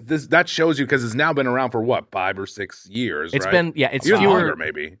too. I haven't. That shows you because it's now been around for what 5 or 6 years. It's right? been it's fewer, fewer, longer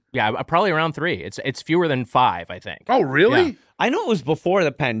maybe. Yeah, probably around 3. It's fewer than 5, I think. Oh, really? Yeah. I know it was before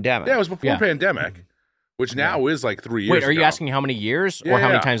the pandemic. Yeah, it was before pandemic, which now is like 3 years. Wait, are you ago. asking how many years or how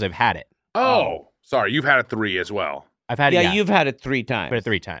many times I've had it? Oh, sorry, you've had it 3 as well. I've had it. Yeah, you've had it 3 times. But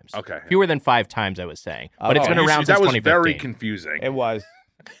 3 times. Okay, fewer than 5 times, I was saying. But it's been around since 2015. That was very confusing. It was.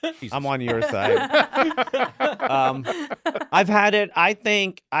 I'm on your side. I've had it. I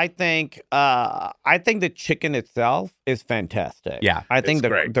think the chicken itself is fantastic. Yeah, I think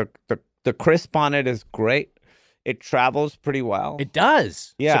the crisp on it is great. It travels pretty well. It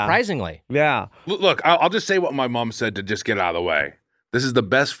does. Yeah. Surprisingly. Yeah. Look, I'll just say what my mom said to just get it out of the way. This is the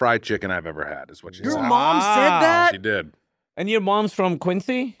best fried chicken I've ever had, is what she said. Your mom said that? She did. And your mom's from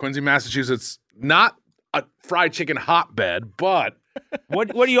Quincy? Quincy, Massachusetts. Not a fried chicken hotbed, but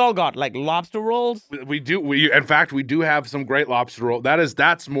what do you all got? Like lobster rolls? We do. In fact, we do have some great lobster roll.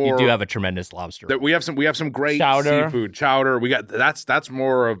 That's more. You do have a tremendous lobster roll. We have some great chowder. Seafood chowder. We got that's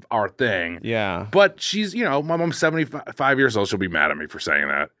more of our thing. Yeah. But she's, my mom's 75 years old. She'll be mad at me for saying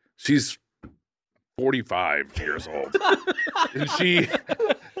that. She's 45 years old. And she's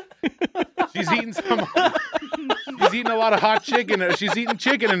eating she's eating a lot of hot chicken. She's eating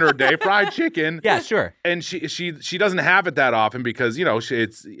chicken in her day, fried chicken. Yeah, sure. And she doesn't have it that often because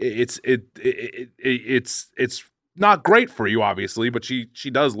it's not great for you, obviously, but she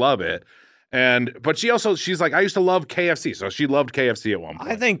does love it. But she's like, I used to love KFC, so she loved KFC at one point.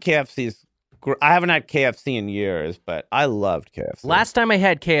 I think KFC's. I haven't had KFC in years, but I loved KFC. Last time I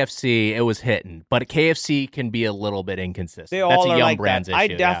had KFC, it was hitting, but KFC can be a little bit inconsistent. They all That's a are Yum like Brands that.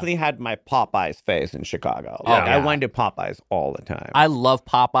 issue. I definitely had my Popeyes phase in Chicago. I went to Popeyes all the time. I love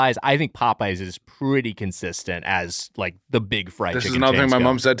Popeyes. I think Popeyes is pretty consistent as like the big fried This chicken is another thing chains my go.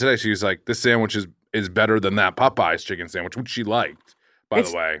 mom said today. She was like, this sandwich is better than that Popeyes chicken sandwich, which she liked, by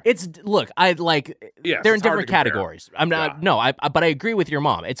the way. Look, I like, Yes, they're in it's hard different to compare. categories. I'm not, but I agree with your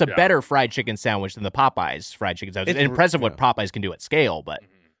mom. It's a better fried chicken sandwich than the Popeyes fried chicken sandwich. It's impressive what Popeyes can do at scale, but.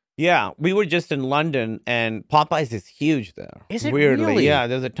 Yeah, we were just in London, and Popeyes is huge there. Is it Weirdly, really? yeah,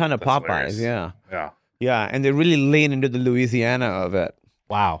 there's a ton of That's Popeyes, hilarious. Yeah, and they really lean into the Louisiana of it.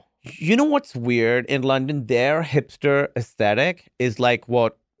 Wow. You know what's weird? In London, their hipster aesthetic is like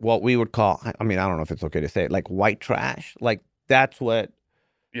what we would call, I mean, I don't know if it's okay to say it, like white trash. Like, that's what,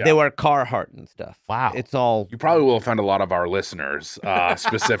 they wear Carhartt and stuff. Wow. It's all... You probably will offend a lot of our listeners,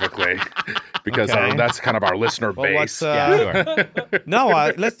 specifically, because that's kind of our listener Well, base. Yeah, sure.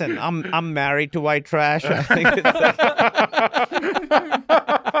 No, listen, I'm married to white trash. I think it's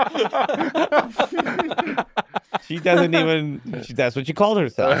she doesn't even. That's what she called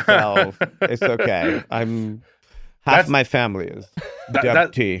herself. So it's okay. Half my family is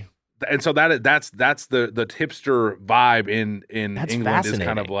Tea. And so that's the hipster vibe in That's England is kind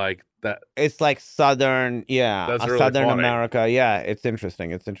fascinating. of like that. It's like Southern, That's really Southern funny. America. Yeah, it's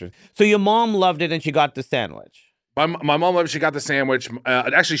interesting. So your mom loved it, and she got the sandwich. My mom loved. She got the sandwich.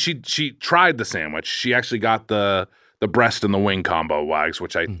 Actually, she tried the sandwich. She actually got the breast and the wing combo, Wags,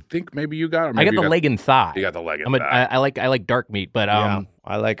 which I think maybe you got. Or I maybe got the leg and thigh. You got the leg and thigh. I like dark meat, but Yeah,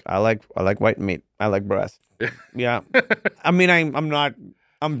 I like white meat. I like breast. Yeah, I mean,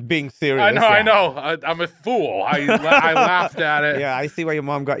 I'm being serious. I know. I'm a fool. I laughed at it. Yeah, I see why your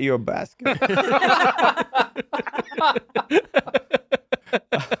mom got you a basket.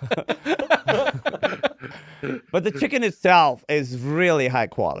 But the chicken itself is really high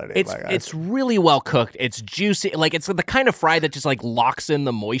quality. It's really well cooked. It's juicy. Like it's the kind of fry that just like locks in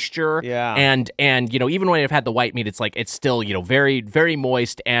the moisture. Yeah. And even when I've had the white meat, it's like it's still very very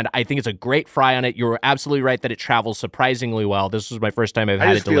moist. And I think it's a great fry on it. You're absolutely right that it travels surprisingly well. This was my first time I've had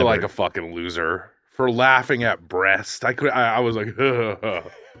I it just delivered. feel like a fucking loser for laughing at breast. I was like,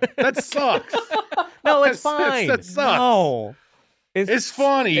 that sucks. No, it's fine. That sucks. No. It's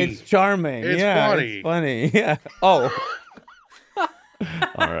funny. It's charming. It's yeah, funny. It's funny. Yeah. Oh.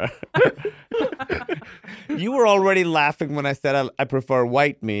 All right. You were already laughing when I said I prefer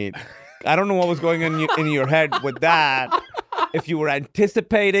white meat. I don't know what was going on in your head with that. If you were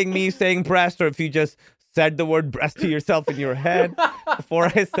anticipating me saying breast, or if you just said the word breast to yourself in your head before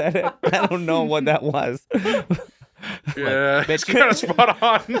I said it. I don't know what that was. Yeah, it's kind of spot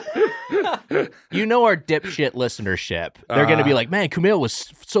on. You know our dipshit listenership. They're going to be like, man, Kumail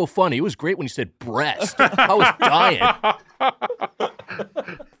was so funny. It was great when he said breast. I was dying.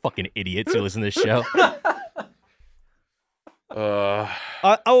 Fucking idiots who listen to this show. I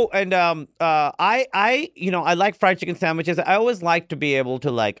like fried chicken sandwiches. I always like to be able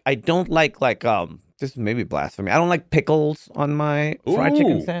to I don't like this is maybe blasphemy. I don't like pickles on my fried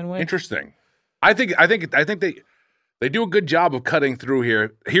chicken sandwich. Interesting. I think they do a good job of cutting through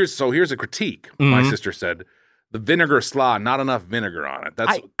here. Here's a critique. My sister said the vinegar slaw, not enough vinegar on it.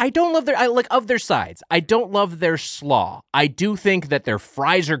 I don't love of their sides. I don't love their slaw. I do think that their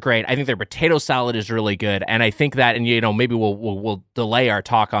fries are great. I think their potato salad is really good, and I think that, and maybe we'll delay our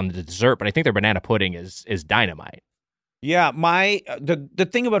talk on the dessert, but I think their banana pudding is dynamite. Yeah, the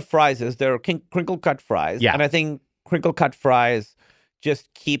thing about fries is they're crinkle cut fries, Yeah. and I think crinkle cut fries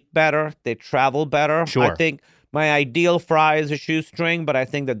just keep better. They travel better. Sure. I think my ideal fry is a shoestring, but I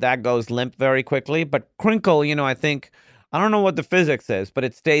think that goes limp very quickly. But crinkle, I think, I don't know what the physics is, but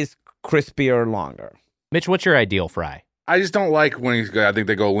it stays crispier longer. Mitch, what's your ideal fry? I just don't like when I think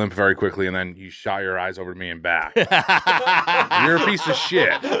they go limp very quickly and then you shot your eyes over to me and back. You're a piece of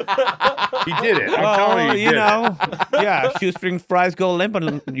shit. He did it. I'm telling you, Yeah, shoestring fries go limp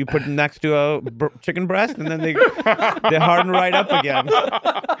and you put them next to a chicken breast and then they harden right up again.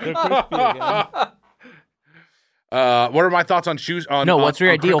 They're crispy again. What are my thoughts on shoes? What's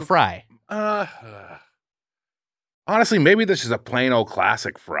your ideal fry? Honestly, maybe this is a plain old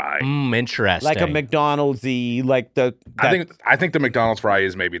classic fry. Interesting. Like a McDonald's-y, I think the McDonald's fry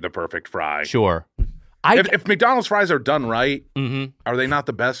is maybe the perfect fry. Sure. If McDonald's fries are done right, are they not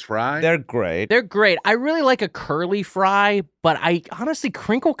the best fry? They're great. They're great. I really like a curly fry, but I honestly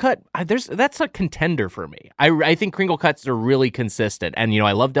crinkle cut. That's a contender for me. I think crinkle cuts are really consistent, and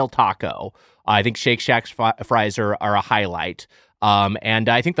I love Del Taco. I think Shake Shack's fries are a highlight. And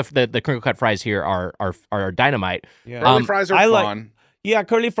I think the crinkle cut fries here are dynamite. Yeah. Curly fries are fun. Yeah,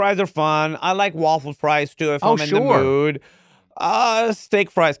 curly fries are fun. I like waffle fries too if I'm in the mood. Steak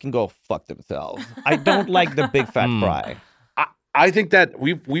fries can go fuck themselves. I don't like the big fat fry. I think that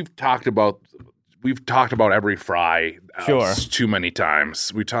we've talked about every fry too many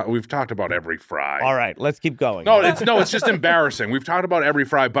times. We've talked about every fry. All right, let's keep going. It's just embarrassing. We've talked about every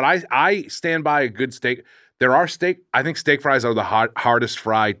fry, but I stand by a good steak. I think steak fries are the hardest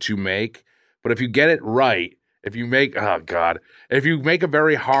fry to make, but if you get it right, if you make a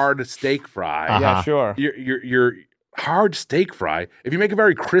very hard steak fry, yeah, sure. Your hard steak fry. If you make a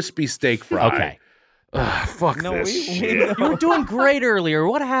very crispy steak fry, okay. Fuck this shit. You were doing great earlier.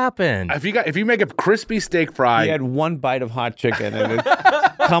 What happened? If you make a crispy steak fry, he had one bite of hot chicken and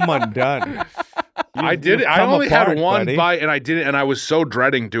it's come undone. I did it. I only had one bite, and I did it, and I was so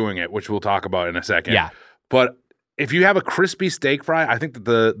dreading doing it, which we'll talk about in a second. Yeah. But if you have a crispy steak fry, I think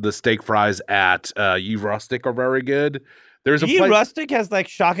that the steak fries at Ye Rustic are very good. There's Ye Rustic has like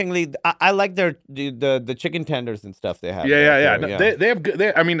shockingly. I like the chicken tenders and stuff they have. Yeah. No, they have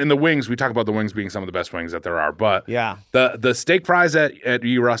good. I mean, in the wings, we talk about the wings being some of the best wings that there are. But yeah, the steak fries at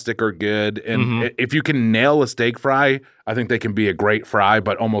Ye Rustic are good. And if you can nail a steak fry, I think they can be a great fry.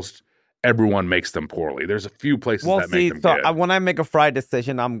 But almost everyone makes them poorly. There's a few places that make them good. When I make a fry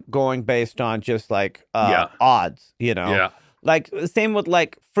decision, I'm going based on just like odds. Yeah. Like same with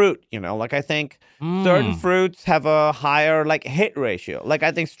like fruit, like I think certain fruits have a higher like hit ratio. Like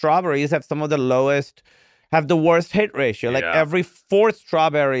I think strawberries have the worst hit ratio. Like every fourth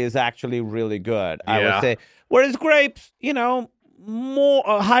strawberry is actually really good, I would say. Whereas grapes, a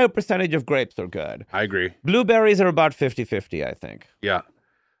higher percentage of grapes are good. I agree. Blueberries are about 50-50, I think. Yeah.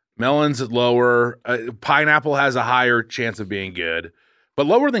 Melons lower. Pineapple has a higher chance of being good. But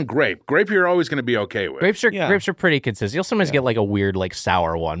lower than grape. Grape you're always going to be okay with. Grapes are pretty consistent. You'll sometimes get like a weird like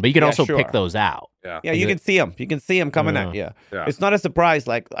sour one, but you can also pick those out. Yeah, you can see them. You can see them coming at you. Yeah. It's not a surprise.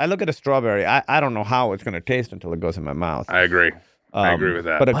 Like I look at a strawberry, I don't know how it's going to taste until it goes in my mouth. I agree. I agree with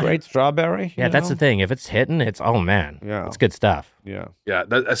that. But a great strawberry? Yeah, that's the thing. If it's hitting, it's it's good stuff. Yeah.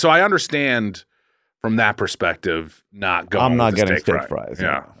 Yeah. So I understand from that perspective not going I'm not with the getting steak fries.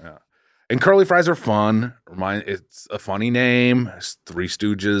 Yeah. And curly fries are fun. It's a funny name. It's Three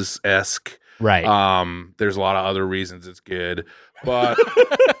Stooges-esque. Right. There's a lot of other reasons it's good, but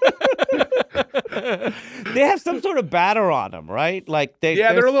they have some sort of batter on them, right? Like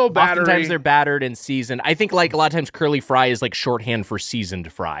they're a little battery. Oftentimes they're battered and seasoned. I think like a lot of times curly fry is like shorthand for seasoned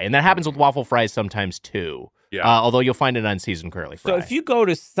fry, and that happens with waffle fries sometimes too. Yeah. Although you'll find an unseasoned curly fry. So if you go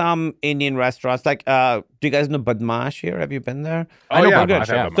to some Indian restaurants, like, do you guys know Badmaash here? Have you been there? I know Badmaash,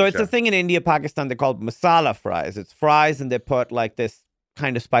 yeah. So it's a thing in India, Pakistan. They call it masala fries. It's fries, and they put like this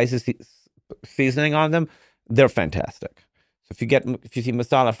kind of spicy seasoning on them. They're fantastic. So if you see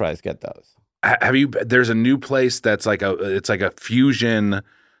masala fries, get those. Have you? There's a new place that's like a fusion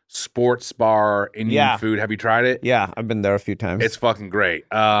sports bar Indian food. Have you tried it? Yeah, I've been there a few times. It's fucking great.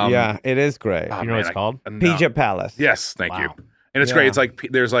 Yeah, it is great. You know what it's called? Pija Palace. Yes, thank you. And it's great. It's like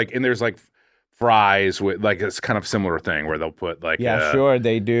there's like fries with like it's kind of similar thing where they'll put like sure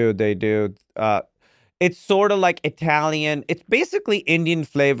they do. It's sort of like Italian. It's basically Indian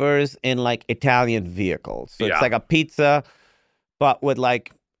flavors in like Italian vehicles. So it's like a pizza, but with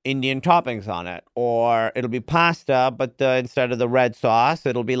like Indian toppings on it, or it'll be pasta, but instead of the red sauce,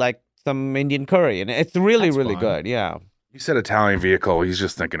 it'll be like some Indian curry, and it's really good. Yeah. You said Italian vehicle. He's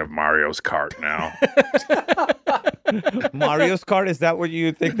just thinking of Mario's Kart now. Mario's Kart? Is that what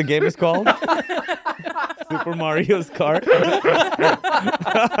you think the game is called? Super Mario's Kart?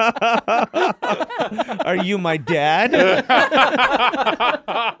 Are you my dad?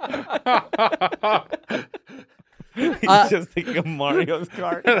 He's just thinking of Mario's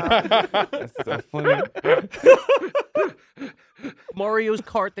Kart. That's so funny. Mario's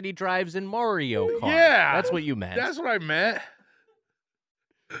Kart that he drives in Mario Kart. Yeah. That's what you meant. That's what I meant.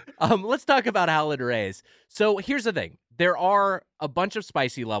 Let's talk about Howlin Rays. So here's the thing. There are a bunch of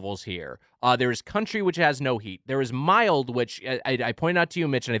spicy levels here. There is country, which has no heat. There is mild, which I pointed out to you,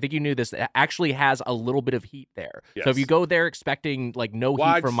 Mitch, and I think you knew this, actually has a little bit of heat there. Yes. So if you go there expecting like no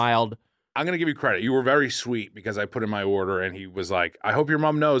heat for mild... I'm going to give you credit. You were very sweet because I put in my order and he was like, I hope your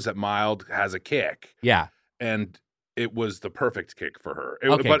mom knows that mild has a kick. Yeah. And it was the perfect kick for her.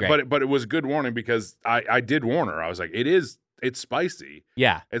 Okay, but it was good warning because I did warn her. I was like, it is it's spicy.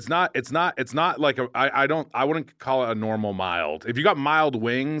 Yeah. It's not like I wouldn't call it a normal mild. If you got mild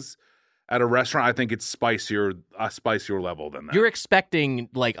wings at a restaurant, I think it's a spicier level than that. You're expecting,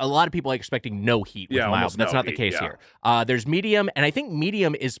 like, a lot of people are expecting no heat with mild. almost That's no not the heat, case yeah. here. There's medium, and I think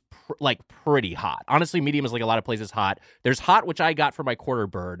medium is pretty hot. Honestly, medium is like a lot of places hot. There's hot, which I got for my quarter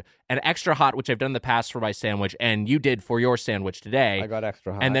bird, and extra hot, which I've done in the past for my sandwich, and you did for your sandwich today. I got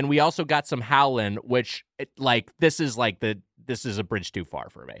extra hot. And then we also got some Howlin, which this is a bridge too far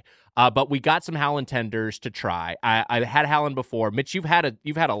for me. But we got some Howlin tenders to try. I had Howlin before. Mitch, you've had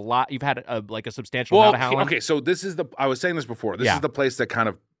a lot. You've had a substantial amount of Howlin. Okay, so I was saying this before. This is the place that kind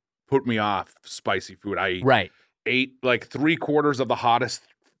of put me off spicy food. I ate like 3/4 of the hottest,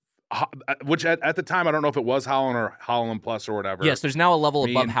 which at the time I don't know if it was Howlin or Howlin Plus or whatever. Yes, there's now a level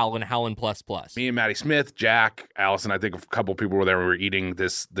above Howlin, Howlin Plus Plus. Me and Maddie Smith, Jack, Allison, I think a couple people were there. We were eating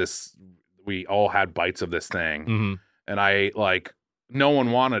this. We all had bites of this thing, and I ate like no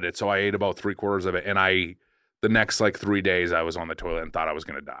one wanted it, so I ate about 3/4 of it, and the next like 3 days I was on the toilet and thought I was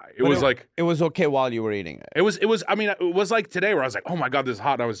gonna die. It was okay while you were eating it. It was. I mean, it was like today where I was like, oh my god, this is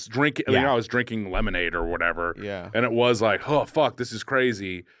hot. And I was drinking. I was drinking lemonade or whatever. Yeah. And it was like, oh fuck, this is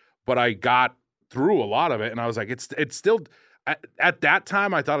crazy. But I got through a lot of it, and I was like, it's still. At that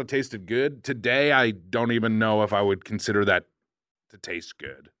time, I thought it tasted good. Today, I don't even know if I would consider that to taste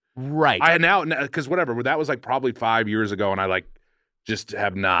good. Right. I now because whatever that was like probably 5 years ago, and I just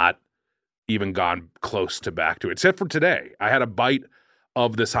have not even gone close to back to it, except for today. I had a bite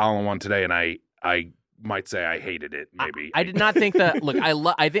of this Howlin one today, and I might say I hated it. Maybe I did not think that. Look, I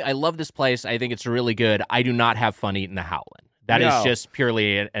love this place. I think it's really good. I do not have fun eating the Howlin. That is just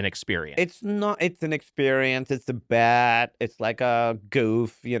purely an experience. It's not. It's an experience. It's a bet. It's like a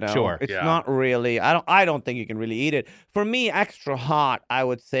goof. Sure. It's not really. I don't think you can really eat it. For me, extra hot, I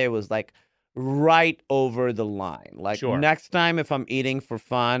would say, was like right over the line. Like next time, if I'm eating for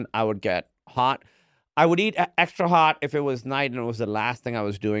fun, I would get hot. I would eat extra hot if it was night and it was the last thing I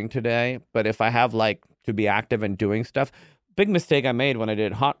was doing today. But if I have to be active and doing stuff. Big mistake I made when I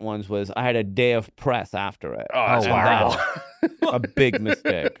did hot ones was I had a day of press after it. Oh, that's horrible. A big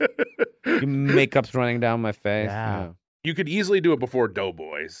mistake. Makeup's running down my face. Yeah. You could easily do it before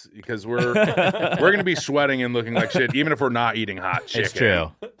Doughboys because we're going to be sweating and looking like shit, even if we're not eating hot chicken. It's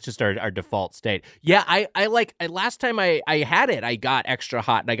true. It's just our default state. Yeah, I last time I had it, I got extra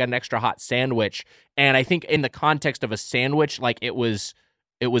hot, and I got an extra hot sandwich. And I think in the context of a sandwich, like it was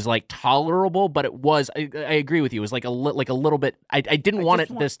like tolerable, but it was. I agree with you. It was like a little bit. I didn't want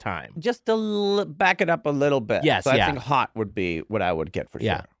it this time. Just to back it up a little bit. Yes, so I think hot would be what I would get for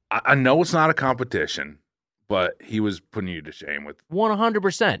sure. I know it's not a competition, but he was putting you to shame with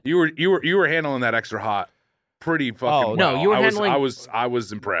 100%. You were handling that extra hot pretty fucking well. No, you were handling. I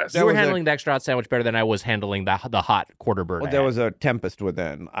was impressed. You were handling the extra hot sandwich better than I was handling the hot quarter bird. Well, there was a tempest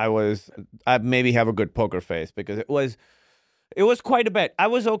within. I maybe have a good poker face because it was quite a bit. I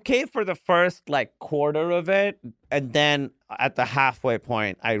was okay for the first quarter of it, and then at the halfway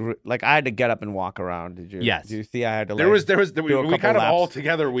point, I had to get up and walk around. Did you? Yes. Did you see? I had to. We kind of all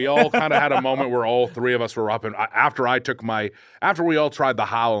together. We all kind of had a moment where all three of us were up, and after we all tried the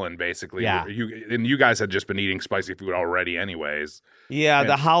Howlin, basically. Yeah. You guys had just been eating spicy food already, anyways. Yeah,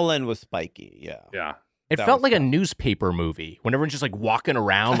 the Howlin was spiky. Yeah. Yeah. It felt like a newspaper movie when everyone's just walking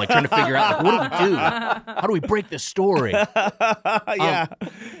around, trying to figure out what do we do? How do we break this story?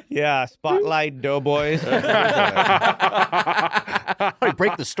 Yeah. Spotlight, Doughboys. How do we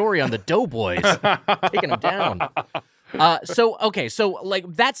break the story on the Doughboys? Taking them down. So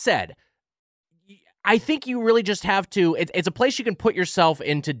that said, I think you really just have to. It's a place you can put yourself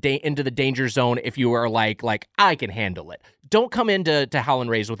into the danger zone if you are like I can handle it. Don't come into Howlin'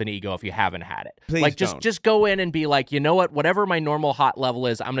 Raised with an ego if you haven't had it. Please just go in and be like, you know what? Whatever my normal hot level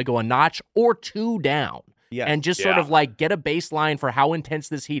is, I'm gonna go a notch or two down. Yes. And just sort of get a baseline for how intense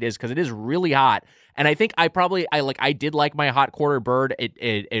this heat is because it is really hot. And I think I did like my hot quarter bird.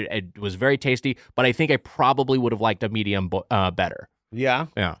 It was very tasty, but I think I probably would have liked a medium better. Yeah.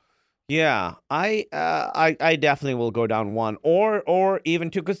 Yeah. Yeah, I definitely will go down one or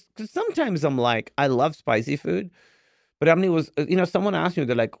even two because sometimes I'm like I love spicy food, but someone asked me,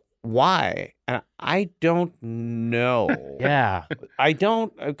 they're like, why? And I don't know. Yeah, I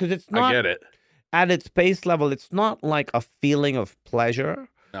don't because it's not. I get it. At its base level, it's not like a feeling of pleasure.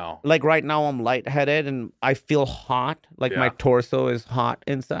 No. Like right now, I'm lightheaded and I feel hot. My torso is hot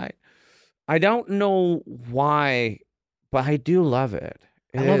inside. I don't know why, but I do love it.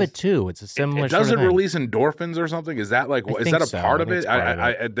 I love it too. It's a similar. It doesn't sort of thing. release endorphins or something. Is that is that a part of it?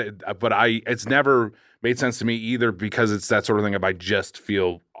 But It's never made sense to me either because it's that sort of thing. If I just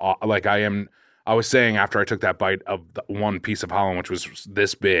feel like I am I was saying after I took that bite of the one piece of Howlin, which was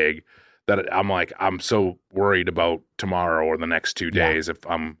this big, that I'm like, I'm so worried about tomorrow or the next 2 days if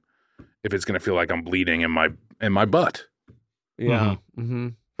it's going to feel like I'm bleeding in my butt. Yeah. Mm-hmm.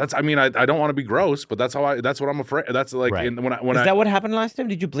 That's, I mean, I don't want to be gross, but that's what I'm afraid. That's like, Right. Is that what happened last time?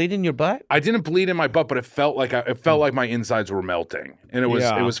 Did you bleed in your butt? I didn't bleed in my butt, but it felt like my insides were melting, and it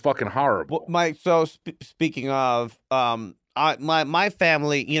was fucking horrible. Well, speaking of, my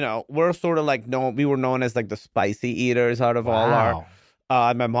family, you know, we're sort of like we were known as like the spicy eaters out of all our.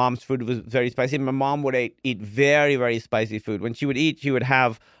 My mom's food was very spicy. My mom would eat very, very spicy food. When she would eat, she would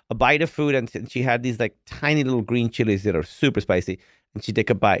have a bite of food, and she had these like tiny little green chilies that are super spicy. And she'd take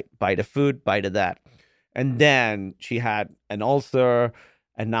a bite of food, bite of that. And then she had an ulcer,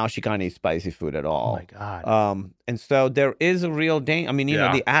 and now she can't eat spicy food at all. Oh my God. And so there is a real danger. I mean, you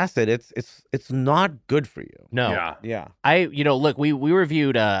know, the acid, it's not good for you. No. Yeah. Look, we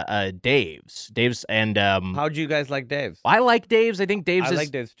reviewed Dave's, and how'd you guys like Dave's? I like Dave's. I think Dave's I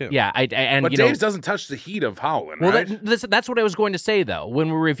like Dave's too. Yeah, but Dave's doesn't touch the heat of Howlin, right? Well, that's what I was going to say though. When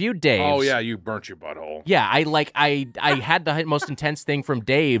we reviewed Dave's, oh yeah, you burnt your butthole. Yeah, I had the most intense thing from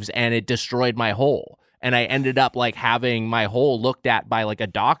Dave's, and it destroyed my hole. And I ended up like having my hole looked at by like a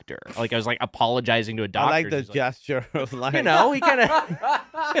doctor. Like I was like apologizing to a doctor. I like the gesture of like, you know, he kind of.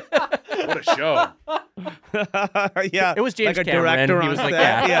 What a show! Yeah, it was James like a Cameron. director He was like,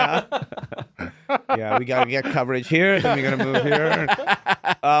 yeah. Yeah, we gotta get coverage here. Then we gotta move here.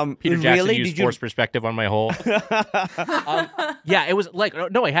 Peter Jackson used forced perspective on my hole. Yeah, it was like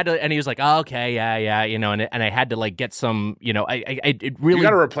no, I had to, and he was like, oh, okay, yeah, you know, and I had to like get some, you know, it really. You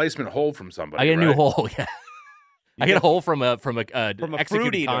got a replacement hole from somebody. I got a new hole. Yeah, I got a hole from a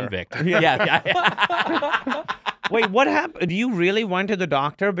executed convict. Yeah. Wait, what happened? Do you really went to the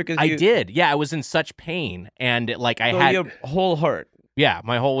doctor because I did? Yeah, I was in such pain, and like I had your whole hurt. Yeah,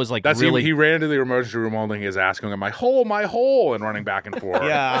 my hole was like really. He ran into the emergency room holding his ass, going, my hole, and running back and forth.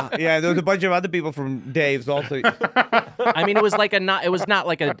 Yeah. There was a bunch of other people from Dave's also. I mean, it was like it was not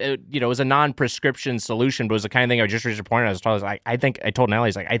like it was a non-prescription solution, but it was the kind of thing I was just disappointed. I was told, I told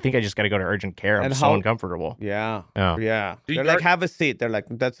Nellie, I think I just got to go to urgent care. I'm so uncomfortable. Yeah. Oh. Yeah. They're like, have a seat. They're like,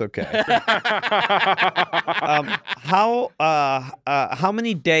 that's okay. How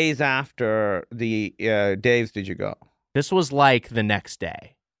many days after the Dave's did you go? This was like the next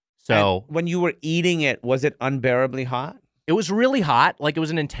day. So and when you were eating it, was it unbearably hot? It was really hot. Like it was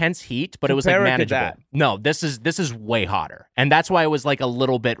an intense heat, but it was like manageable. No, this is way hotter. And that's why it was like a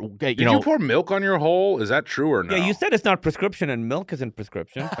little bit, Did you pour milk on your hole? Is that true or no? Yeah, you said it's not prescription and milk isn't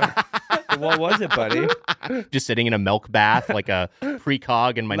prescription. So what was it, buddy? Just sitting in a milk bath like a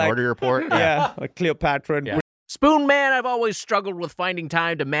precog in Minority Report. Yeah, like Cleopatra. Yeah. Spoon Man, I've always struggled with finding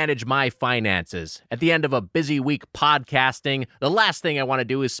time to manage my finances. At the end of a busy week podcasting, the last thing I want to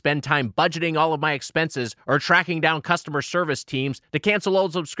do is spend time budgeting all of my expenses or tracking down customer service teams to cancel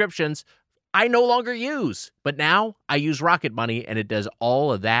old subscriptions I no longer use. But now I use Rocket Money, and it does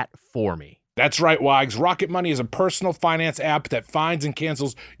all of that for me. That's right, Wags. Rocket Money is a personal finance app that finds and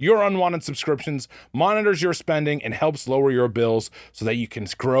cancels your unwanted subscriptions, monitors your spending, and helps lower your bills so that you can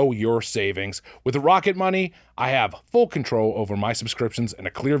grow your savings. With Rocket Money, I have full control over my subscriptions and a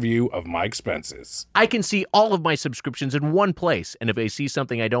clear view of my expenses. I can see all of my subscriptions in one place, and if I see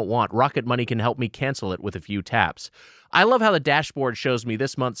something I don't want, Rocket Money can help me cancel it with a few taps. I love how the dashboard shows me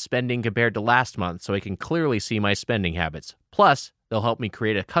this month's spending compared to last month, so I can clearly see my spending habits. Plus, they'll help me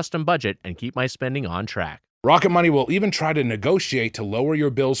create a custom budget and keep my spending on track. Rocket Money will even try to negotiate to lower your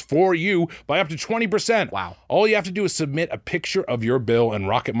bills for you by up to 20%. Wow. All you have to do is submit a picture of your bill, and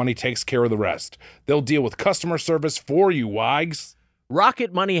Rocket Money takes care of the rest. They'll deal with customer service for you, Wags.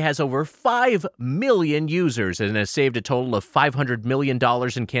 Rocket Money has over 5 million users and has saved a total of $500 million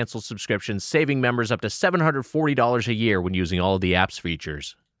in canceled subscriptions, saving members up to $740 a year when using all of the app's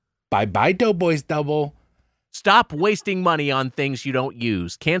features. Bye-bye, Doughboys Double. Stop wasting money on things you don't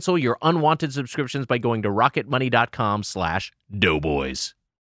use. Cancel your unwanted subscriptions by going to rocketmoney.com/doughboys.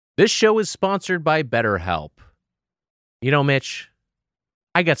 This show is sponsored by BetterHelp. You know, Mitch,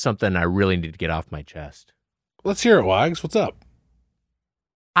 I got something I really need to get off my chest. Let's hear it, Wags. What's up?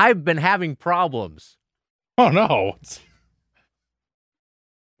 I've been having problems. Oh, no.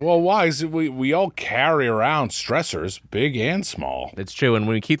 Well, Wags, we all carry around stressors, big and small. It's true, and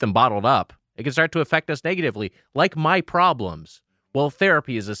when we keep them bottled up, it can start to affect us negatively, like my problems. Well,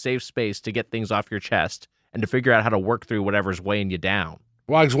 therapy is a safe space to get things off your chest and to figure out how to work through whatever's weighing you down.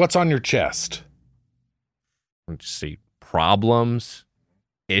 Wags, what's on your chest? Let's see. Problems,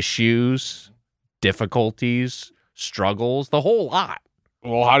 issues, difficulties, struggles, the whole lot.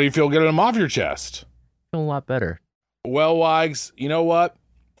 Well, how do you feel getting them off your chest? I feel a lot better. Well, Wags, you know what?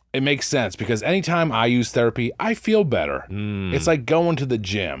 it makes sense because anytime I use therapy, I feel better. It's like going to the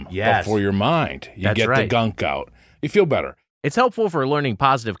gym for your mind. You get the gunk out. You feel better. It's helpful for learning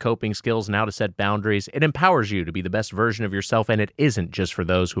positive coping skills and how to set boundaries. It empowers you to be the best version of yourself, and it isn't just for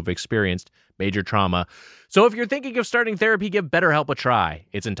those who've experienced major trauma. So if you're thinking of starting therapy, give BetterHelp a try.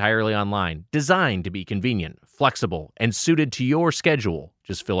 It's entirely online, designed to be convenient, flexible, and suited to your schedule.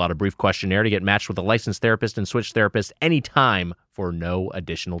 Just fill out a brief questionnaire to get matched with a licensed therapist and switch therapists anytime for no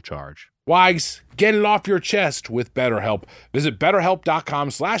additional charge. Wags, get it off your chest with BetterHelp. Visit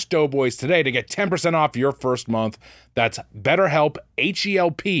BetterHelp.com/Doughboys today to get 10% off your first month. That's BetterHelp,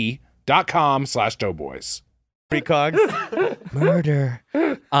 HELP.com/Doughboys. Precog. Murder.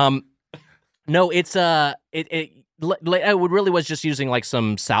 No, it's it really was just using like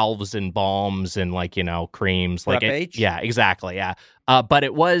some salves and balms and like, you know, creams. Like yeah, exactly. Yeah. But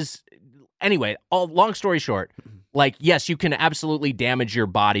it was anyway, long story short, like, yes, you can absolutely damage your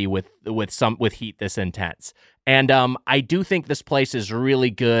body with heat this intense. And I do think this place is really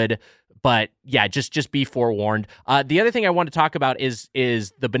good, but yeah, just be forewarned. The other thing I want to talk about is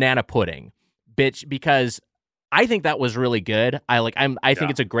the banana pudding, bitch, because I think that was really good. I think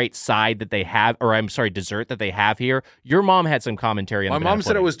it's a great side that they have, or I'm sorry, dessert that they have here. Your mom had some commentary on my mom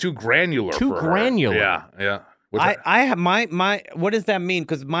said it was too granular. Too granular. Her. Yeah. I have my what does that mean?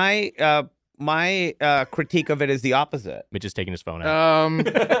 Because my critique of it is the opposite. Mitch is taking his phone out.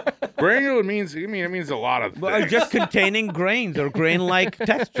 Granular means it means a lot of things. Just containing grains or grain-like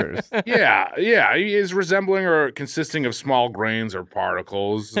textures. Yeah, he is resembling or consisting of small grains or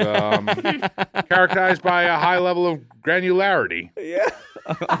particles, characterized by a high level of granularity. Yeah.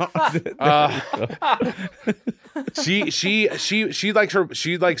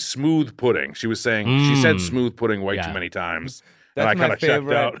 She likes smooth pudding. She was saying she said smooth pudding way too many times. That's my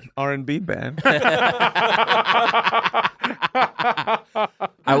favorite R&B band.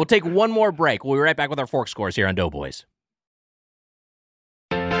 I will take one more break. We'll be right back with our fork scores here on Doughboys.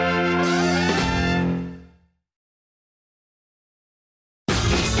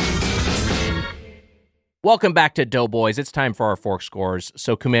 Welcome back to Doughboys. It's time for our fork scores.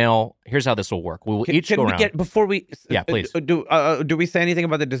 So, Kumail, here's how this will work. We will each go around. Before we... Yeah, please. Do we say anything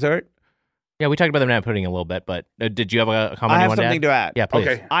about the dessert? Yeah, we talked about the banana pudding a little bit, but did you have a comment? I have something to add. Yeah, please.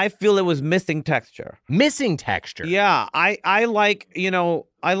 Okay. I feel it was missing texture. Missing texture. Yeah, I like,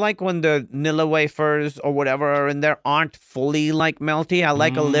 I like when the Nilla wafers or whatever are in there aren't fully like melty. I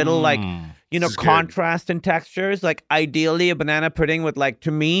like a little like, contrast in textures. Like ideally a banana pudding with like,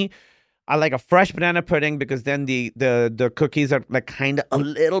 to me, I like a fresh banana pudding because then the cookies are like kind of a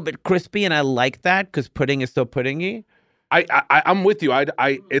little bit crispy, and I like that because pudding is so puddingy. I'm with you.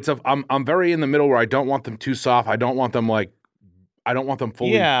 I'm very in the middle where I don't want them too soft. I don't want them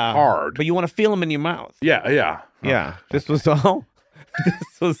fully hard. But you want to feel them in your mouth. Yeah. This was all.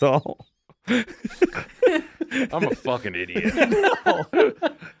 I'm a fucking idiot.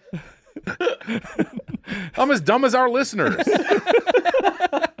 I'm as dumb as our listeners.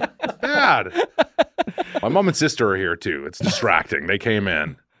 It's bad. My mom and sister are here too. It's distracting. They came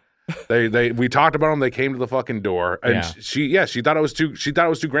in. We talked about them. They came to the fucking door, and she thought it was too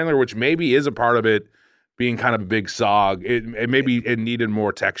granular, which maybe is a part of it being kind of a big sog. It maybe it needed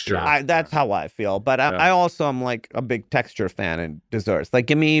more texture. Yeah, that's how I feel. But I also am like a big texture fan in desserts. Like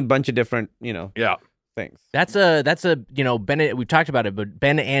give me a bunch of different things. That's a Ben. We've talked about it, but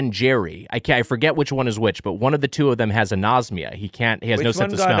Ben and Jerry. I forget which one is which, but one of the two of them has anosmia. He has no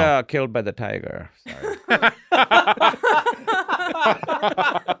sense of smell. Which one got killed by the tiger? Sorry.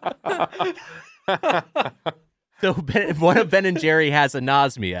 So one of Ben and Jerry has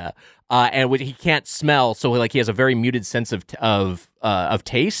anosmia, and he can't smell. So like he has a very muted sense of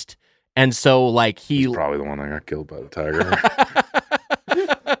taste, and so like he's probably the one that got killed by the tiger.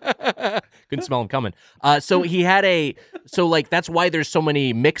 Couldn't smell him coming. So he had that's why there's so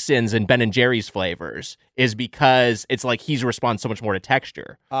many mix-ins in Ben and Jerry's flavors, is because it's like he responds so much more to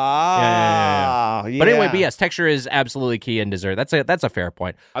texture. Yeah. But anyway, but yes, texture is absolutely key in dessert. That's a fair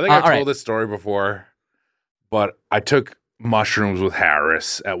point. I think I've told this story before, but I took mushrooms with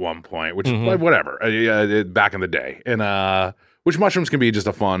Harris at one point, which like whatever, back in the day, and which mushrooms can be just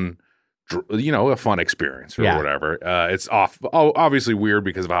a fun experience or whatever. It's obviously weird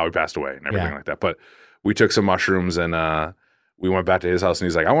because of how he passed away and everything like that. But we took some mushrooms and we went back to his house, and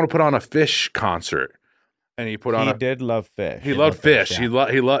he's like, I want to put on a Fish concert. And he did love Fish. He loved Fish. He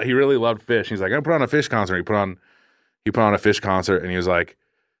really loved Fish. He's like, I'm gonna put on a Fish concert. He put on a Fish concert, and he was like,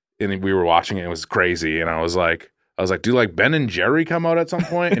 and we were watching it. It was crazy, and I was like, do like Ben and Jerry come out at some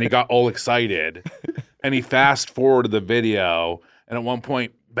point? And he got all excited, and he fast forwarded the video. And at one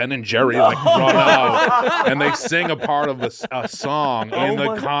point, Ben and Jerry like run out and they sing a part of a song in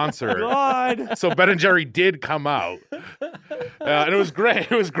the concert. God. So Ben and Jerry did come out, and it was great.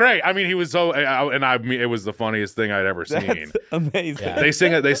 It was great. I mean, he was so, it was the funniest thing I'd ever seen. That's amazing. Yeah.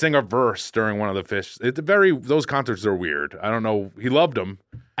 They sing a verse during one of the Fish. Those concerts are weird. I don't know. He loved them.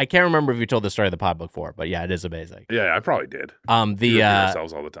 I can't remember if you told the story of the pod before, but yeah, it is amazing. Yeah, I probably did. We repeat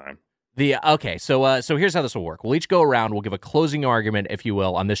ourselves all the time. Okay, so here's how this will work. We'll each go around. We'll give a closing argument, if you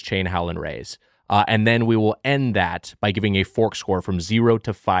will, on this chain Howlin' Rays, and then we will end that by giving a fork score from 0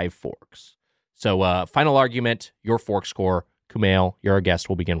 to 5 forks. So, final argument, your fork score. Kumail, you're our guest.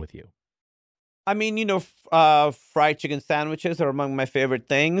 We'll begin with you. I mean, fried chicken sandwiches are among my favorite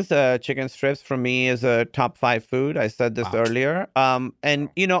things. Chicken strips for me is a top 5 food. I said this earlier. And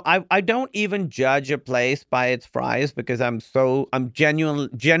I don't even judge a place by its fries because I'm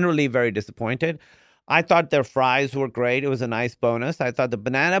generally very disappointed. I thought their fries were great. It was a nice bonus. I thought the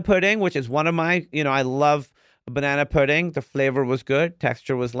banana pudding, which is one of my, I love banana pudding. The flavor was good.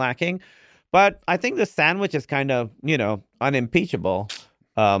 Texture was lacking. But I think the sandwich is kind of, unimpeachable.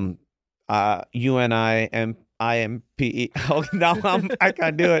 UNIMPE. Oh, now I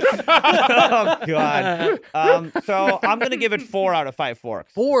can't do it. Oh, God. So I'm going to give it 4 out of 5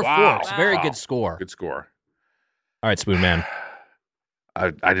 forks. 4 Wow. forks. Very good score. Good score. All right, Spoon Man. I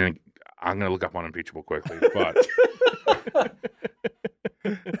didn't. I'm going to look up unimpeachable quickly, but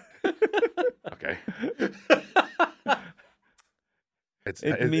okay.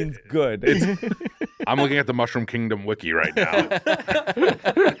 It means good. I'm looking at the Mushroom Kingdom wiki right now.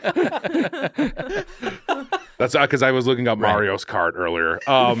 That's because I was looking up Mario's Kart earlier.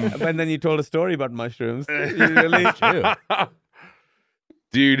 And then you told a story about mushrooms. You really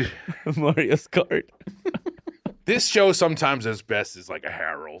Dude, Mario's Kart. this show sometimes is best as like a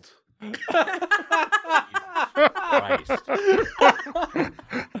herald.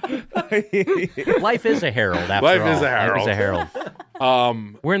 Life is a herald, after Life all. is a herald. Life is a herald.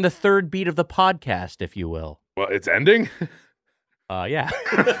 We're in the third beat of the podcast, if you will. Well, it's ending? Yeah.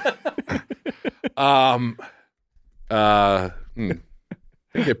 Didn't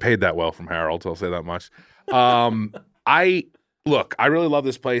get paid that well from Harold, I'll say that much. I really love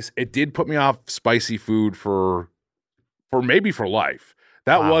this place. It did put me off spicy food for maybe for life.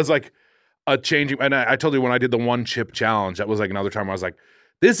 That was like a changing, and I told you when I did the 1 chip challenge, that was like another time I was like,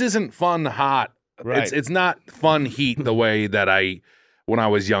 this isn't fun hot. Right. It's not fun heat the way that when I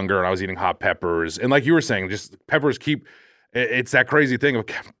was younger and I was eating hot peppers. And like you were saying, just peppers it's that crazy thing of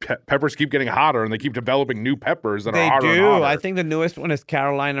peppers keep getting hotter and they keep developing new peppers that are hotter and hotter. I think the newest one is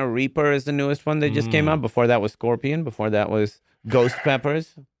Carolina Reaper is the newest one that just came out. Before that was Scorpion. Before that was Ghost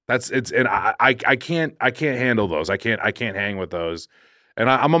Peppers. And I can't handle those. I can't hang with those. And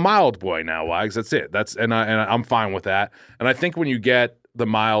I'm a mild boy now, Wags. That's it. And I'm fine with that. And I think when you get the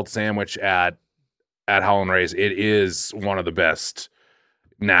mild sandwich at Howlin' Rays, it is one of the best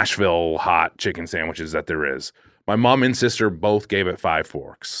Nashville hot chicken sandwiches that there is. My mom and sister both gave it 5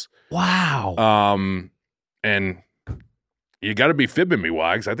 forks. Wow. And you got to be fibbing me,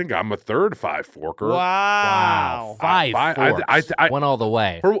 Wags. I think I'm a third 5 forker. Wow. 5 forks. Went all the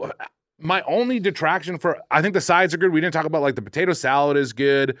way. My only detraction I think the sides are good. We didn't talk about like the potato salad is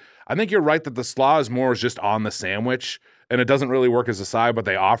good. I think you're right that the slaw is just on the sandwich and it doesn't really work as a side, but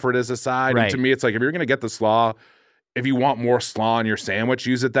they offer it as a side. Right. And to me, it's like, if you're going to get the slaw, if you want more slaw on your sandwich,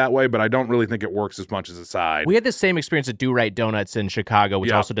 use it that way. But I don't really think it works as much as a side. We had the same experience at Do Right Donuts in Chicago,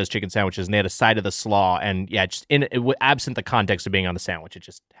 which also does chicken sandwiches, and they had a side of the slaw. And yeah, just absent the context of being on the sandwich, it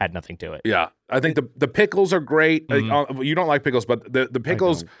just had nothing to it. Yeah. I think the pickles are great. You don't like pickles, but the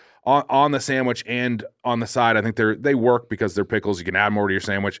pickles on the sandwich and on the side, I think they work because they're pickles. You can add more to your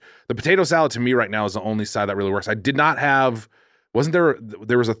sandwich. The potato salad to me right now is the only side that really works. I did not have, wasn't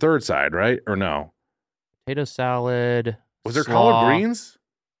there was a third side, right? Or no? Potato salad. Was there slaw. collard greens?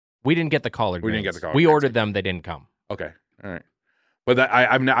 We didn't get the collard greens. We didn't get the collard We greens. ordered them. They didn't come. Okay. All right. But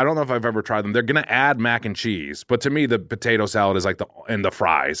I don't know if I've ever tried them. They're going to add mac and cheese. But to me, the potato salad is like and the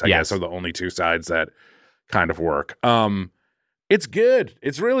fries, I guess, are the only 2 sides that kind of work. It's good.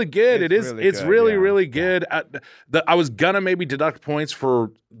 It's really good. It's really good. I was gonna maybe deduct points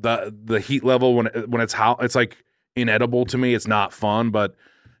for the heat level when it's it's like inedible to me. It's not fun, but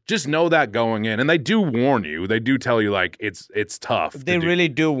just know that going in. And they do warn you. They do tell you like it's tough. They really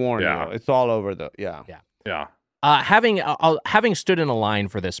do warn you. It's all over Yeah. Having stood in a line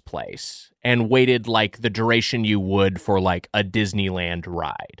for this place and waited like the duration you would for like a Disneyland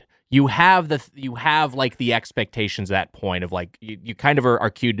ride. You have like the expectations at that point of like you kind of are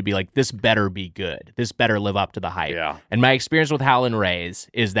cued to be like, this better be good. This better live up to the hype. Yeah. And my experience with Howlin' Rays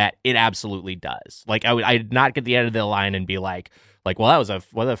is that it absolutely does. Like I did not get the end of the line and be like, like, well,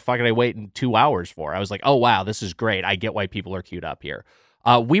 what the fuck did I wait 2 hours for? I was like, oh, wow, this is great. I get why people are queued up here.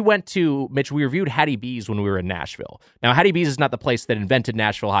 We reviewed Hattie B's when we were in Nashville. Now, Hattie B's is not the place that invented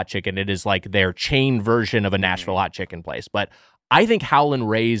Nashville hot chicken. It is like their chain version of a Nashville hot chicken place. But I think Howlin'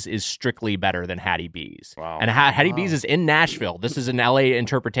 Ray's is strictly better than Hattie B's. Wow. And Hattie B's is in Nashville. This is an LA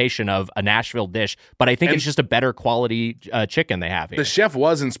interpretation of a Nashville dish, but I think it's just a better quality chicken they have here. The chef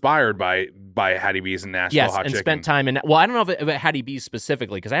was inspired by Hattie B's and Nashville hot chicken. Yes, and spent time in... Well, I don't know if Hattie B's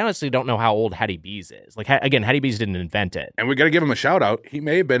specifically, because I honestly don't know how old Hattie B's is. Like, again, Hattie B's didn't invent it. And we got to give him a shout out. He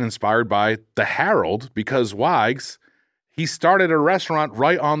may have been inspired by the Herald, because Wags, he started a restaurant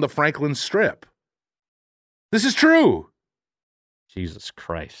right on the Franklin Strip. This is true. Jesus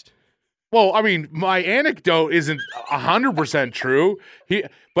Christ. Well, I mean, my anecdote isn't 100% true.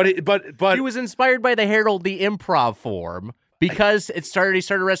 But he was inspired by the Herald, the improv form, because he started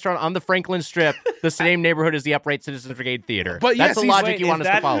a restaurant on the Franklin Strip, the same neighborhood as the Upright Citizens Brigade Theater. But that's the logic you want us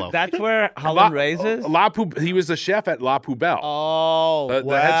to follow. That's where Howlin' Ray's is? He was the chef at La Poubelle. Oh,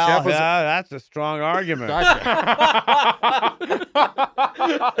 the head chef was... that's a strong argument. Gotcha.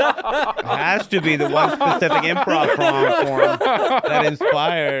 It has to be the one specific improv form that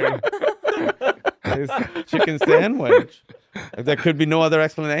inspired his chicken sandwich. There could be no other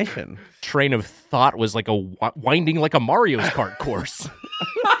explanation. Train of thought was like winding like a Mario's Kart course.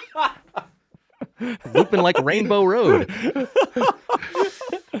 Looping like Rainbow Road.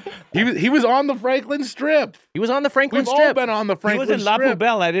 He was on the Franklin Strip. He was on the Franklin Strip. We've all been on the Franklin Strip. He was in La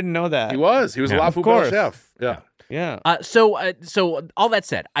Poubelle. I didn't know that. He was. He was a La Poubelle chef. Yeah. Yeah. So all that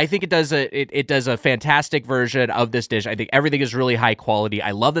said, I think it does a fantastic version of this dish. I think everything is really high quality.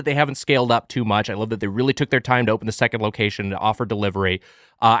 I love that they haven't scaled up too much. I love that they really took their time to open the second location and offer delivery.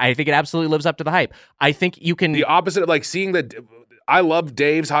 I think it absolutely lives up to the hype. I think you can the opposite, like seeing that. I love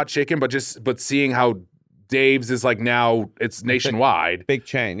Dave's hot chicken, but seeing how Dave's is like now it's nationwide, big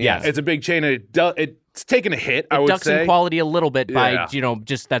chain. Yeah, it's a big chain. And it's taken a hit. I would ducks say in quality a little bit by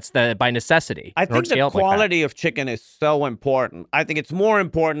just by necessity. I think the quality of chicken is so important. I think it's more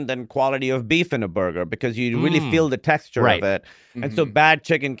important than quality of beef in a burger because you really feel the texture of it. And so bad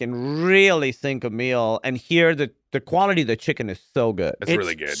chicken can really sink a meal. And here the quality of the chicken is so good. It's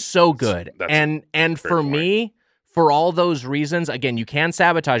really good. So good. And for me, for all those reasons, again, you can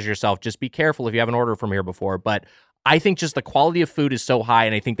sabotage yourself. Just be careful if you haven't ordered from here before. But I think just the quality of food is so high,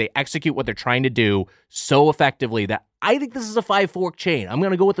 and I think they execute what they're trying to do so effectively that I think this is a 5-fork chain. I'm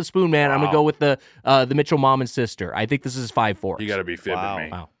going to go with the Spoon Man. Wow. I'm going to go with the Mitchell mom and sister. I think this is 5 forks. You got to be fibbing me.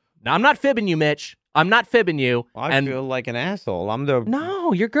 Wow. Now, I'm not fibbing you, Mitch. I'm not fibbing you. I feel like an asshole.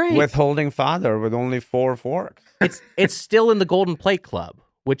 No, you're great. Withholding father with only 4 forks. It's still in the Golden Plate Club,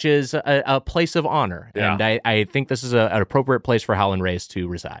 which is a place of honor. Yeah. And I think this is an appropriate place for Howlin' Ray's to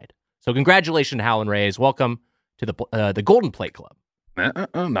reside. So congratulations, Howlin' Ray's. Welcome to the Golden Plate Club.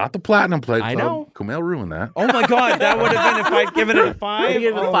 Not the Platinum Plate Club. I know. Kumail ruined that. Oh, my God. That would have been if I'd given it a 5. I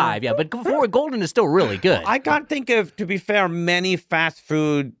gave it a 5, yeah. But before, Golden is still really good. I can't think of, to be fair, many fast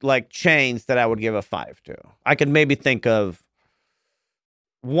food chains that I would give a 5 to. I could maybe think of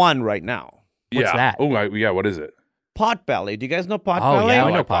one right now. What's that? Oh, yeah. What is it? Potbelly. Do you guys know Potbelly? Oh, yeah,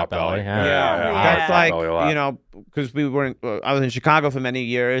 I know Potbelly. Yeah. That's like, because I was in Chicago for many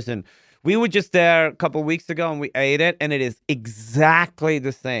years, and we were just there a couple of weeks ago, and we ate it, and it is exactly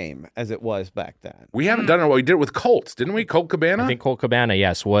the same as it was back then. We haven't done it. Well, we did it with Colts, didn't we? Colt Cabana? I think Colt Cabana,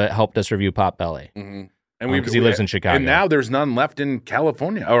 yes, what helped us review Potbelly. Mm-hmm. And because he lives in Chicago. And now there's none left in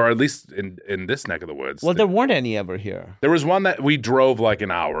California, or at least in this neck of the woods. Well, there weren't any ever here. There was one that we drove like an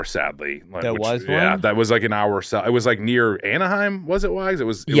hour, sadly. There was one? Yeah, that was like an hour. It was like near Anaheim, was it, Wise? It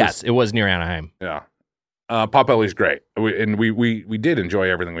was near Anaheim. Yeah. Potbelly's great. We did enjoy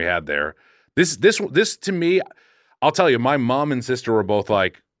everything we had there. This to me, I'll tell you, my mom and sister were both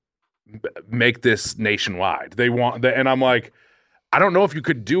like, make this nationwide. And I'm like, I don't know if you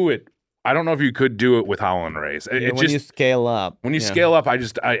could do it. I don't know if you could do it with Howlin' Ray's. You scale up. When you scale up,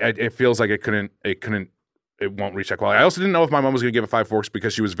 it feels like it won't reach that quality. I also didn't know if my mom was going to give it 5 forks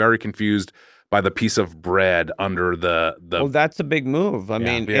because she was very confused by the piece of bread under the. Well, that's a big move. I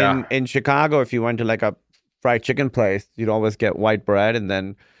mean, in Chicago, if you went to like a fried chicken place, you'd always get white bread and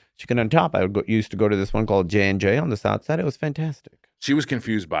then chicken on top. Used to go to this one called J&J on the south side. It was fantastic. She was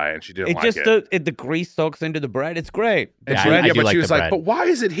confused by it, and she didn't like it. The grease soaks into the bread. It's great. But she was like, but why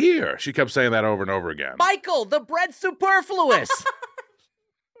is it here? She kept saying that over and over again. Michael, the bread's superfluous.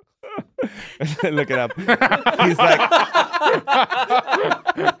 Look it up. He's like,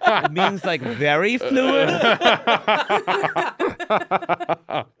 it means like very fluid.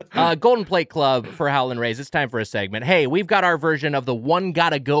 Golden Plate Club for Howlin' Ray's. It's time for a segment. Hey, we've got our version of the one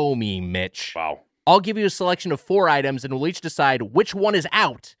gotta go meme, Mitch. Wow. I'll give you a selection of 4 items, and we'll each decide which one is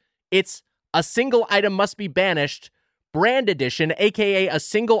out. It's a single item must be banished, brand edition, a.k.a. a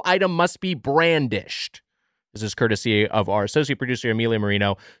single item must be brandished. This is courtesy of our associate producer, Amelia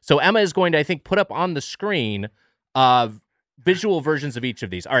Marino. So Emma is going to, I think, put up on the screen visual versions of each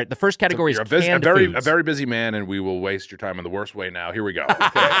of these. All right, the first category is canned foods. A very busy man, and we will waste your time in the worst way now. Here we go.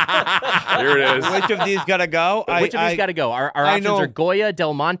 Okay. Here it is. Which of these got to go? Which of these got to go? Our options are Goya,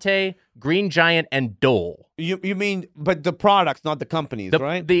 Del Monte, Green Giant, and Dole. You mean, but the products, not the companies,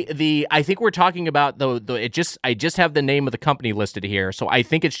 right? The I think we're talking about I just have the name of the company listed here, so I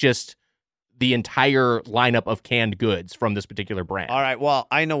think it's just the entire lineup of canned goods from this particular brand. All right, well,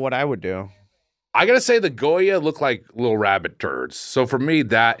 I know what I would do. I got to say the Goya look like little rabbit turds. So for me,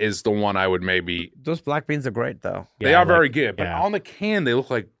 that is the one I would maybe... Those black beans are great, though. They are very good, but on the can, they look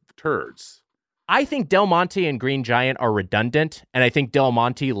like turds. I think Del Monte and Green Giant are redundant, and I think Del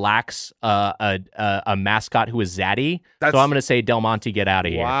Monte lacks a mascot who is Zaddy. So I'm going to say Del Monte, get out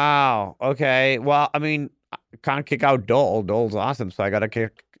of here. Wow. Okay. Well, I mean, I can't kick out Dole. Dole's awesome, so I got to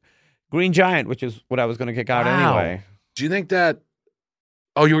kick Green Giant, which is what I was going to kick out anyway. Do you think that...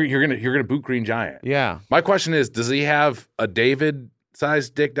 Oh, you're gonna boot Green Giant? Yeah. My question is, does he have a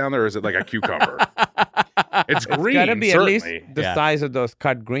David-sized dick down there, or is it like a cucumber? It's green. It's got to be certainly. at least the size of those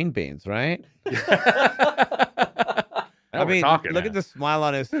cut green beans, right? I mean, look at the smile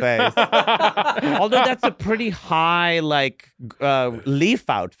on his face. Although that's a pretty high, leaf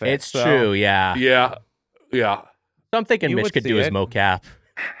outfit. It's true, yeah. Yeah. So I'm thinking Mitch could do his mocap.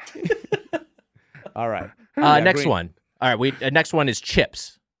 All right. Next one. All right, next one is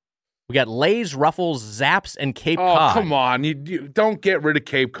chips. We got Lay's, Ruffles, Zaps, and Cape Cod. Oh, come on. You don't get rid of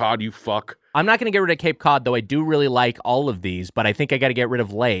Cape Cod, you fuck. I'm not going to get rid of Cape Cod, though I do really like all of these, but I think I got to get rid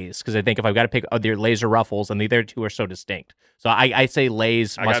of Lay's, because I think if I've got to pick either Lay's or Ruffles, and the other two are so distinct. So I say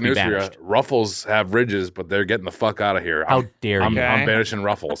Lay's must be banished. Ruffles have ridges, but they're getting the fuck out of here. How dare you? I'm banishing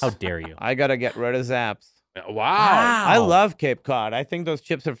Ruffles. How dare you? I got to get rid of Zaps. Wow. I love Cape Cod. I think those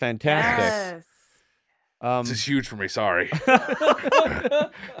chips are fantastic. Yes. This is huge for me. Sorry.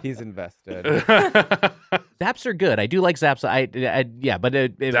 He's invested. Zaps are good. I do like Zaps. But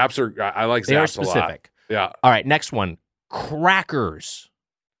Zaps are. I like Zaps they are a specific. lot. Yeah. All right. Next one. Crackers.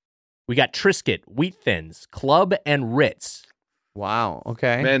 We got Triscuit, Wheat Thins, Club, and Ritz. Wow.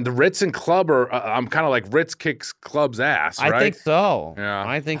 Okay. Man, the Ritz and Club are. I'm kind of like Ritz kicks Club's ass. Right? I think so. Yeah.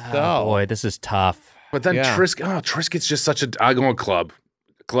 I think so. Oh, boy, this is tough. But then Triscuit's just such a. I go with Club.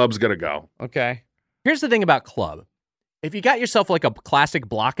 Club's gonna go. Okay. Here's the thing about Club. If you got yourself like a classic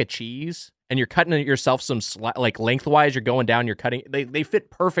block of cheese and you're cutting it yourself some lengthwise, you're going down, you're cutting, they fit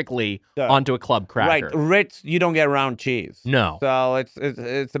perfectly onto a Club cracker. Right. Ritz, you don't get round cheese. No. So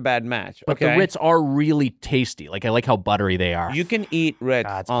it's a bad match. But the Ritz are really tasty. Like I like how buttery they are. You can eat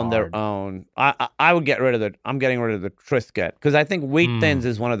Ritz on their own. I would get rid of I'm getting rid of the Triscuit because I think Wheat Thins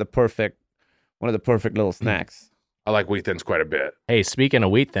is one of the perfect little snacks. I like Wheat Thins quite a bit. Hey, speaking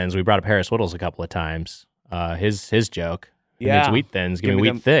of Wheat Thins, we brought up Harris Whittles a couple of times. His joke. Yeah. It's Wheat Thins. Give me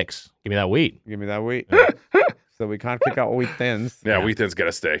Wheat Thicks. Give me that wheat. Give me that wheat. So we can't pick out Wheat Thins. Yeah, Wheat Thins got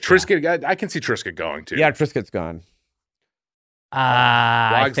to stay. Triscuit, I can see Triscuit going too. Yeah, Triscuit's gone.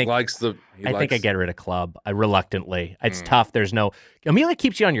 Wags likes the. I think I get rid of Club. Reluctantly. It's tough. There's no. Amelia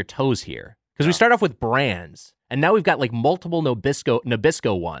keeps you on your toes here because we start off with brands, and now we've got like multiple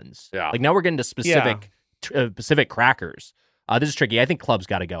Nabisco ones. Yeah. Like now we're getting to specific crackers. This is tricky. I think Club's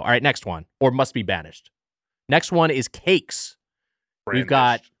got to go. All right, next one, or must be banished. Next one is cakes. We've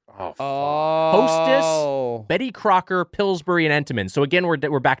got Hostess, Betty Crocker, Pillsbury, and Entenmann. So again,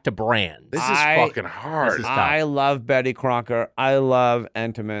 we're back to brands. This is fucking hard. This is tough. I love Betty Crocker. I love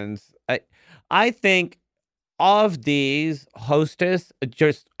Entenmann's. I think of these, Hostess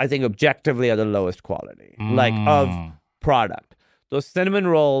I think objectively are the lowest quality, like of product. Those cinnamon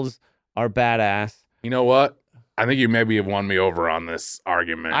rolls are badass. You know what? I think you maybe have won me over on this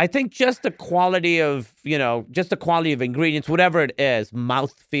argument. I think just the quality of, ingredients, whatever it is,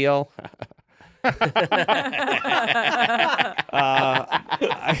 mouthfeel.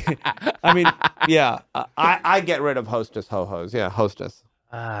 I mean, yeah, I get rid of Hostess ho-hos. Yeah, Hostess.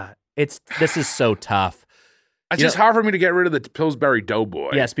 This is so tough. It's just hard for me to get rid of the Pillsbury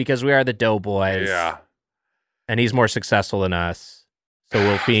Doughboy. Yes, because we are the Doughboys. Yeah. And he's more successful than us. So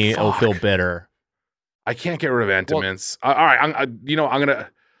we'll feel bitter. I can't get rid of Entenmann's. All right, I'm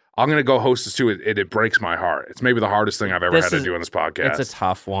gonna go Hostess too. It breaks my heart. It's maybe the hardest thing I've ever had to do on this podcast. It's a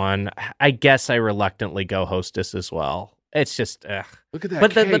tough one. I guess I reluctantly go Hostess as well. It's just look at that.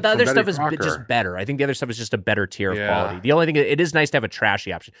 But the other stuff is just better. I think the other stuff is just a better tier of quality. The only thing it is nice to have a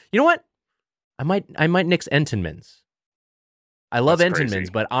trashy option. You know what? I might nix Entenmann's. I love That's Entenmann's,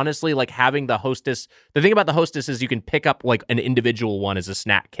 crazy. but honestly, like having the Hostess, the thing about the Hostess is you can pick up like an individual one as a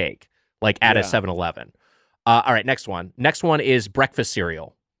snack cake, like at a 7-Eleven. All right, next one. Next one is breakfast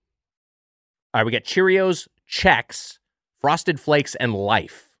cereal. All right, we got Cheerios, Chex, Frosted Flakes, and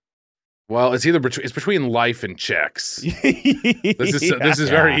Life. Well, it's between Life and Chex. This is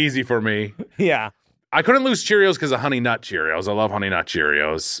very easy for me. Yeah. I couldn't lose Cheerios because of Honey Nut Cheerios. I love Honey Nut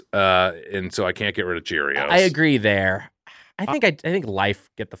Cheerios, and so I can't get rid of Cheerios. I agree there. I think Life,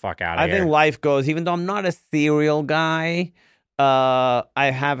 get the fuck out of here. I think Life goes, even though I'm not a cereal guy, I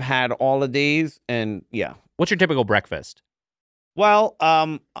have had all of these, and yeah. What's your typical breakfast? Well,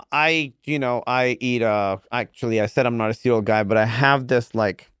 I eat, actually, I said I'm not a cereal guy, but I have this,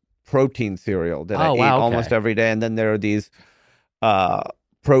 like, protein cereal that I eat almost every day, and then there are these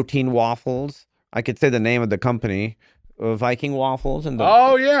protein waffles. I could say the name of the company, Viking Waffles, and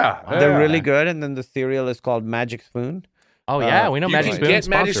they're really good. And then the cereal is called Magic Spoon. Oh yeah, we know Magic Spoon. You can get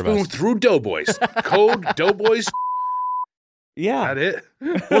Magic Spoon through Doughboys. Code Doughboys. Yeah, that it.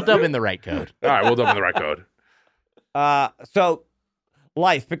 We'll dub in the right code. All right, we'll dub in the right code. So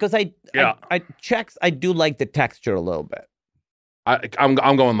Life, because I Chex, I do like the texture a little bit. I'm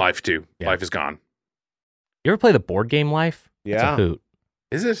going Life too. Yeah. Life is gone. You ever play the board game Life? Yeah. It's a hoot.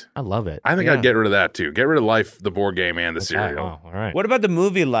 Is it? I love it. I think I'd get rid of that too. Get rid of Life, the board game, and the cereal. Oh, all right. What about the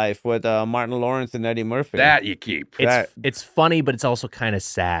movie Life with Martin Lawrence and Eddie Murphy? That you keep. It's funny, but it's also kind of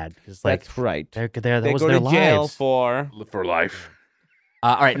sad. Like, that's right. They go to jail for life.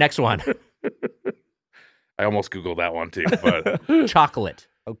 All right, next one. I almost Googled that one too, but chocolate.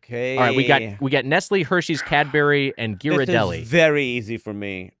 Okay. All right, we got Nestle, Hershey's, Cadbury, and Ghirardelli. This is very easy for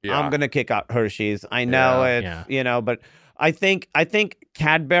me. Yeah. I'm gonna kick out Hershey's. I know it's but I think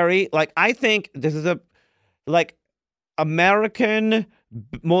Cadbury. Like I think this is American,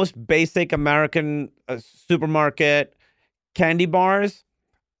 most basic American supermarket candy bars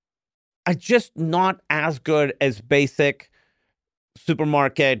are just not as good as basic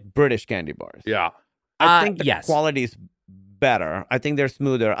supermarket British candy bars. Yeah. I think the quality is better. I think they're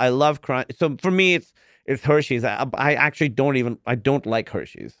smoother. I love crunch. So for me, it's Hershey's. I actually don't like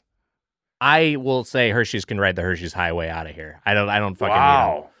Hershey's. I will say Hershey's can ride the Hershey's highway out of here. I don't fucking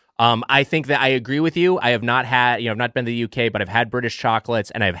need them. I think that I agree with you. I have not had, I've not been to the UK, but I've had British chocolates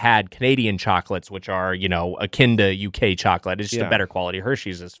and I've had Canadian chocolates, which are, akin to UK chocolate. It's just a better quality.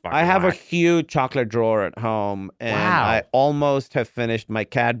 Hershey's is fucking I have hot. a huge chocolate drawer at home, and I almost have finished my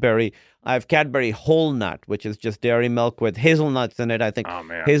Cadbury. I have Cadbury Whole Nut, which is just dairy milk with hazelnuts in it. I think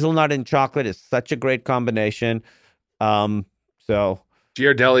hazelnut and chocolate is such a great combination. So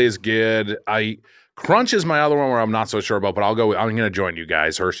Ghirardelli is good. Crunch is my other one where I'm not so sure about, but I'm going to join you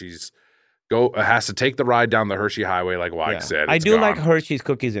guys. Hershey's has to take the ride down the Hershey Highway, like Wag said. I do like Hershey's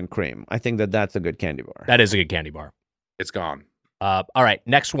cookies and cream. I think that's a good candy bar. That is a good candy bar. It's gone. All right,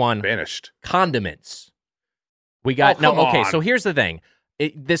 next one. Vanished. Condiments. We got okay. So here's the thing.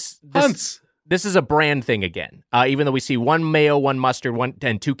 This is a brand thing again. Even though we see one mayo, one mustard,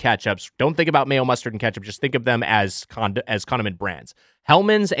 and two ketchups, don't think about mayo, mustard, and ketchup. Just think of them as condiment brands.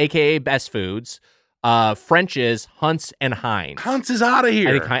 Hellman's, aka Best Foods. French's, Hunt's, and Heinz. Hunt's is out of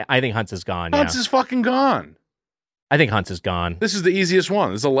here. I think Hunt's is gone. Hunt's is fucking gone. I think Hunt's is gone. This is the easiest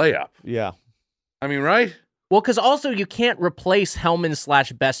one. This is a layup. Yeah. I mean, right? Well, because also you can't replace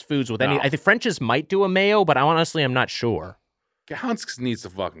Hellman's / Best Foods with any. I think French's might do a mayo, but honestly, I'm not sure. Hunt's needs to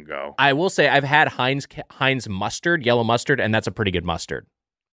fucking go. I will say I've had Heinz mustard, yellow mustard, and that's a pretty good mustard.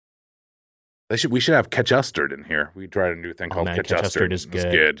 We should have Ketchustard in here. We tried a new thing called Ketchustard. Is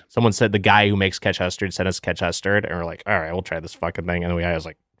good. Someone said the guy who makes Ketchustard sent us Ketchustard, and we're like, all right, we'll try this fucking thing. And I was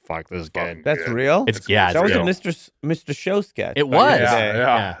like, fuck, this is good. That's real? It's that was real. a Mr. Show sketch. It was.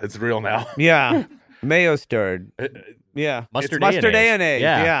 Yeah, it's real now. Yeah. Mayo stirred. Yeah. Mustard mayonnaise.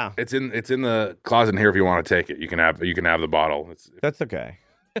 Yeah. It's in the closet in here if you want to take it. You can have the bottle. That's okay.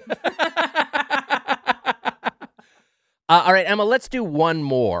 All right, Emma, let's do one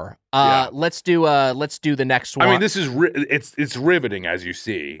more. Let's do the next one. I mean, this is it's riveting, as you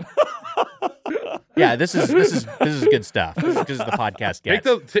see. Yeah, this is good stuff. This is the podcast gets.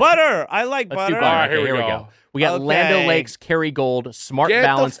 Butter. I like butter. Do butter. All right, here we go. We got Land O'Lakes, Kerrygold, Smart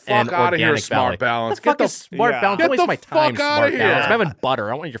Balance, and Organic Valley. Balance. What the fuck is Smart Balance? Don't waste my time, Smart Balance. I'm having butter.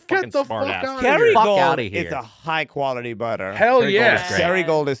 I want your fucking Smart ass. Kerrygold is a high quality butter. Hell yes.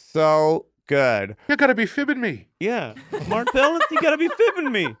 Kerrygold is so good. You gotta be fibbing me. Yeah. Smart Balance, you gotta be fibbing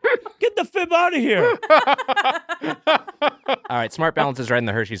me. Get the fib out of here. All right, Smart Balance is riding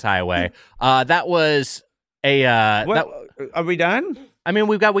the Hershey's Highway. That was a... Are we done? I mean,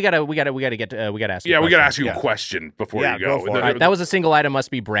 we got to ask. Yeah, we got to ask you a question before you go. Go for it. All right, that was a single item must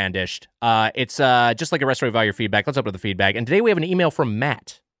be brandished. It's just like a restaurant value feedback. Let's open up the feedback. And today we have an email from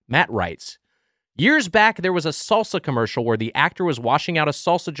Matt. Matt writes, years back, there was a salsa commercial where the actor was washing out a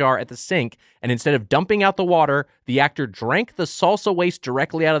salsa jar at the sink, and instead of dumping out the water, the actor drank the salsa waste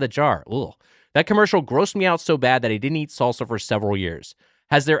directly out of the jar. Ugh. That commercial grossed me out so bad that I didn't eat salsa for several years.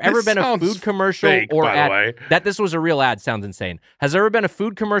 Has there ever been a food commercial or ad that this was a real ad? Sounds insane. Has there ever been a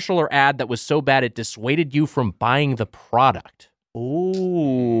food commercial or ad that was so bad it dissuaded you from buying the product?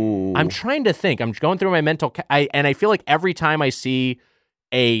 Ooh. I'm trying to think. I'm going through my mental, and I feel like every time I see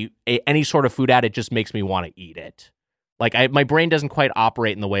any sort of food ad, it just makes me want to eat it. Like my brain doesn't quite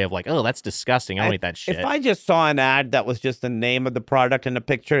operate in the way of like, oh, that's disgusting. I don't eat that shit. If I just saw an ad that was just the name of the product and a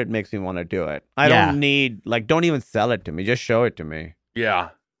picture, it makes me want to do it. I don't need, don't even sell it to me. Just show it to me. Yeah.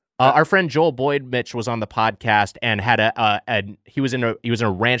 Our friend Joel Boyd Mitch was on the podcast and had he was in a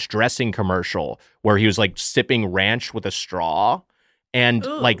ranch dressing commercial where he was like sipping ranch with a straw, and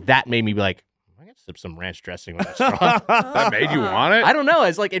like that made me be like, I gotta sip some ranch dressing with a straw. That made you want it? I don't know.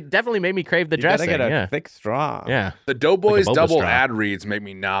 It's like it definitely made me crave the dressing. You gotta get a thick straw. Yeah. The Doughboys like double straw. ad reads make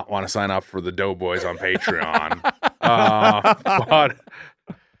me not want to sign up for the Doughboys on Patreon. But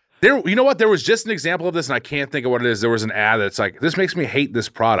you know what? There was just an example of this, and I can't think of what it is. There was an ad that's like, this makes me hate this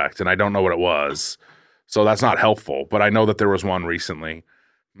product, and I don't know what it was. So that's not helpful, but I know that there was one recently.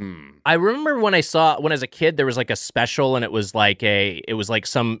 I remember when I as a kid, there was like a special, and it was like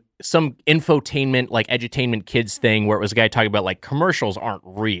some infotainment, like edutainment kids thing where it was a guy talking about like commercials aren't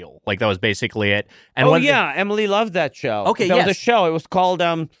real. Like that was basically it. And Emily loved that show. Okay, there was a show. It was called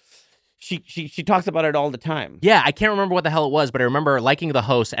She talks about it all the time. Yeah, I can't remember what the hell it was, but I remember liking the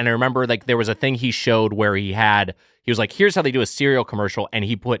host, and I remember like there was a thing he showed where he was like, here's how they do a cereal commercial, and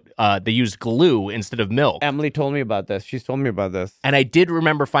he put they used glue instead of milk. Emily told me about this. She's told me about this. And I did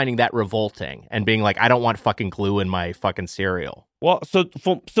remember finding that revolting and being like, I don't want fucking glue in my fucking cereal. Well,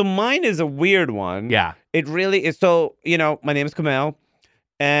 so mine is a weird one. Yeah. It really is. So, my name is Kumail,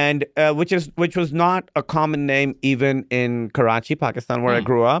 and which was not a common name even in Karachi, Pakistan, where I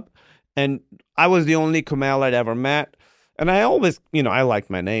grew up. And I was the only Kumail I'd ever met. And I always, I liked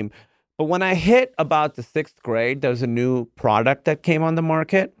my name. But when I hit about the 6th grade, there was a new product that came on the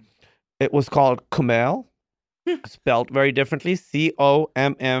market. It was called Kumail, spelled very differently,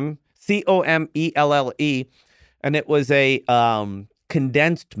 Comellele. And it was a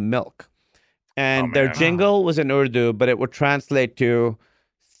condensed milk. And their jingle was in Urdu, but it would translate to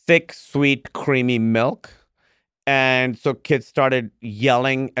thick, sweet, creamy milk. And so kids started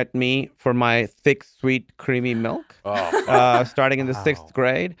yelling at me for my thick, sweet, creamy milk, starting in the 6th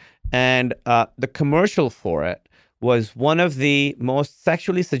grade. And the commercial for it was one of the most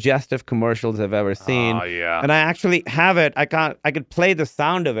sexually suggestive commercials I've ever seen. Oh, yeah. And I actually have it. I could play the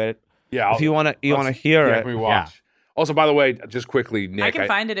sound of it. Yeah. If you want to hear it. Let me watch. Yeah. Also, by the way, just quickly, Nick, I can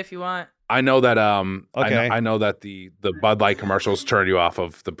find it if you want. I know that Okay. I know that the Bud Light commercials turned you off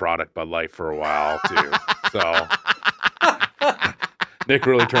of the product Bud Light for a while too. So Nick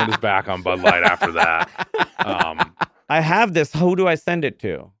really turned his back on Bud Light after that. I have this. Who do I send it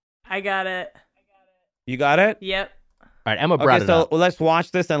to? I got it. You got it? Yep. All right, Emma brought it up. Well, let's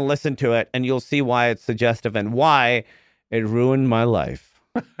watch this and listen to it, and you'll see why it's suggestive and why it ruined my life.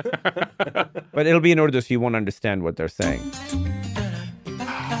 But it'll be in order so you won't understand what they're saying.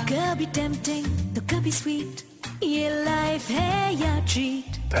 Could be tempting, though could be sweet. Your life, hey, your treat.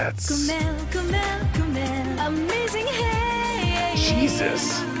 That's Kumail, amazing, hey.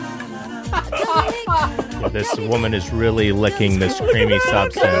 Jesus. Yeah, this woman is really licking this creamy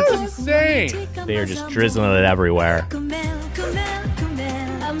substance. That's insane. They are just drizzling it everywhere.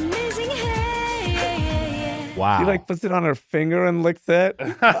 Amazing, hey. Wow. She puts it on her finger and licks it,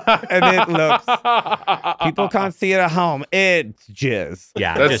 and it looks. People can't see it at home. It's jizz.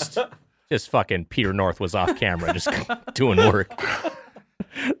 Yeah, just fucking Peter North was off camera, just doing work.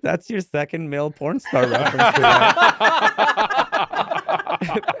 That's your second male porn star reference to that.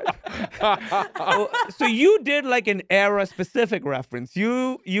 So you did an era specific reference.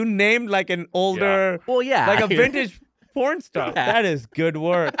 You named an older, well, yeah, a vintage porn star. Yeah. That is good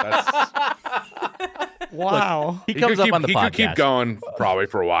work. Wow. Look, he comes up on the podcast. He could keep going probably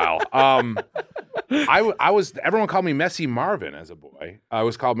for a while. Everyone called me Messy Marvin as a boy. I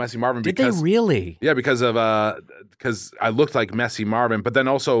was called Messy Marvin because. Did they really? Yeah, because I looked like Messy Marvin, but then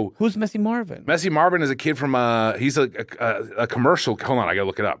also. Who's Messy Marvin? Messy Marvin is a kid from he's a commercial. Hold on, I gotta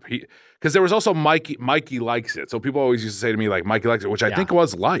look it up. Because there was also Mikey Likes It. So people always used to say to me Mikey Likes It, which I think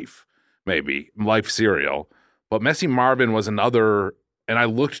was Life, maybe Life cereal. But Messy Marvin was another, and I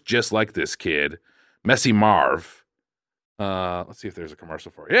looked just like this kid. Messy Marv. Let's see if there's a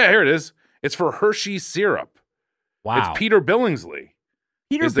commercial for it. Yeah, here it is. It's for Hershey's syrup. Wow. It's Peter Billingsley.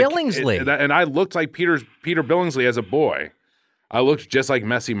 Peter Billingsley. And I looked like Peter Billingsley as a boy. I looked just like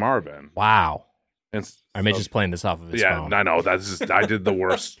Messy Marvin. Wow. And I may just playing this off of his phone. I know. I did the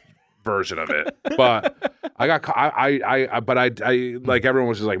worst version of it. But I got I like everyone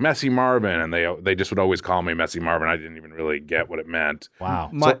was just like Messy Marvin, and they just would always call me Messy Marvin. I didn't even really get what it meant.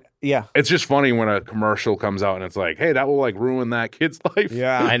 Wow. Yeah. It's just funny when a commercial comes out and it's like, hey, that will like ruin that kid's life.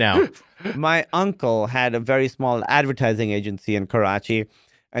 Yeah. I know. My uncle had a very small advertising agency in Karachi,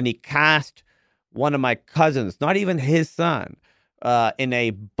 and he cast one of my cousins, not even his son, in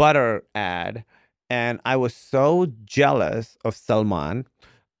a butter ad. And I was so jealous of Salman.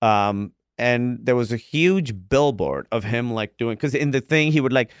 And there was a huge billboard of him like doing, because in the thing he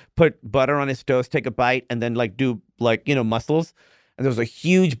would like put butter on his toast, take a bite, and then like do like, muscles. And there was a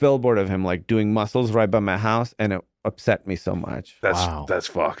huge billboard of him like doing muscles right by my house, and it upset me so much. That's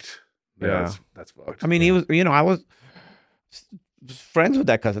fucked. Yeah, that's fucked. I mean, he was, I was friends with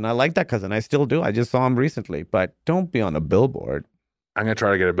that cousin. I like that cousin. I still do. I just saw him recently, but don't be on a billboard. I'm gonna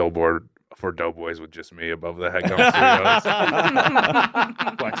try to get a billboard for Doughboys with just me above the Headgum Studios.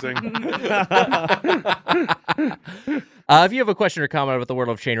 Flexing. If you have a question or comment about the world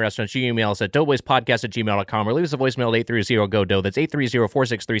of chain restaurants, you can email us at doughboyspodcast@gmail.com or leave us a voicemail at 830-GO-DOUGH. That's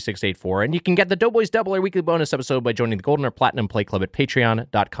 830-463-684. And you can get the Doughboys Double, our weekly bonus episode, by joining the Golden or Platinum Play Club at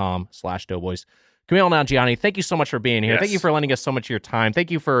patreon.com/doughboys. Kumail Nanjiani, thank you so much for being here. Yes. Thank you for lending us so much of your time.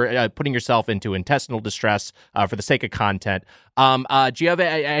 Thank you for putting yourself into intestinal distress for the sake of content. Do you have?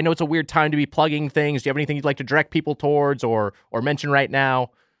 I know it's a weird time to be plugging things. Do you have anything you'd like to direct people towards or mention right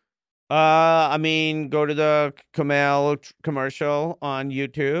now? I mean, go to the Kumail commercial on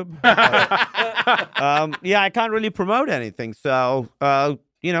YouTube. Yeah, I can't really promote anything, so go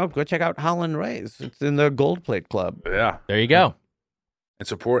check out Howlin Rays. It's in the Gold Plate Club. Yeah, there you go. And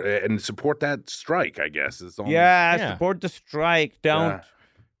support that strike, I guess. Support the strike. Don't.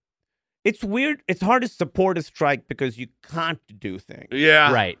 It's weird. It's hard to support a strike because you can't do things.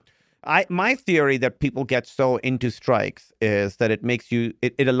 Yeah. Right. My theory that people get so into strikes is that it makes you,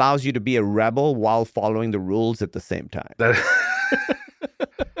 it allows you to be a rebel while following the rules at the same time.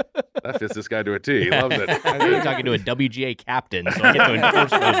 That fits this guy to a T. He loves it. I'm talking to a WGA captain, so I get to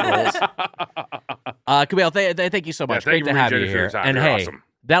enforce those rules. Kumail, thank you so much. Great to have you here. And You're hey, awesome.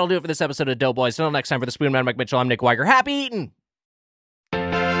 that'll do it for this episode of Doughboys. Until next time, for the Spoon Man, Mike Mitchell, I'm Nick Weiger. Happy eating!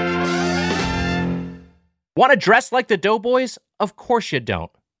 Want to dress like the Doughboys? Of course you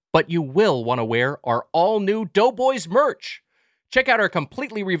don't. But you will want to wear our all-new Doughboys merch. Check out our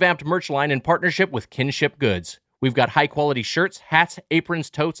completely revamped merch line in partnership with Kinship Goods. We've got high-quality shirts, hats, aprons,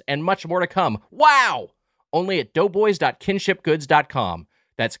 totes, and much more to come. Wow! Only at doughboys.kinshipgoods.com.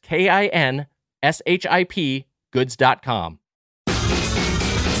 That's KINSHIP goods.com.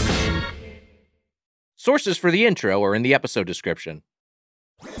 Sources for the intro are in the episode description.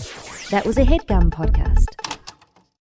 That was a HeadGum podcast.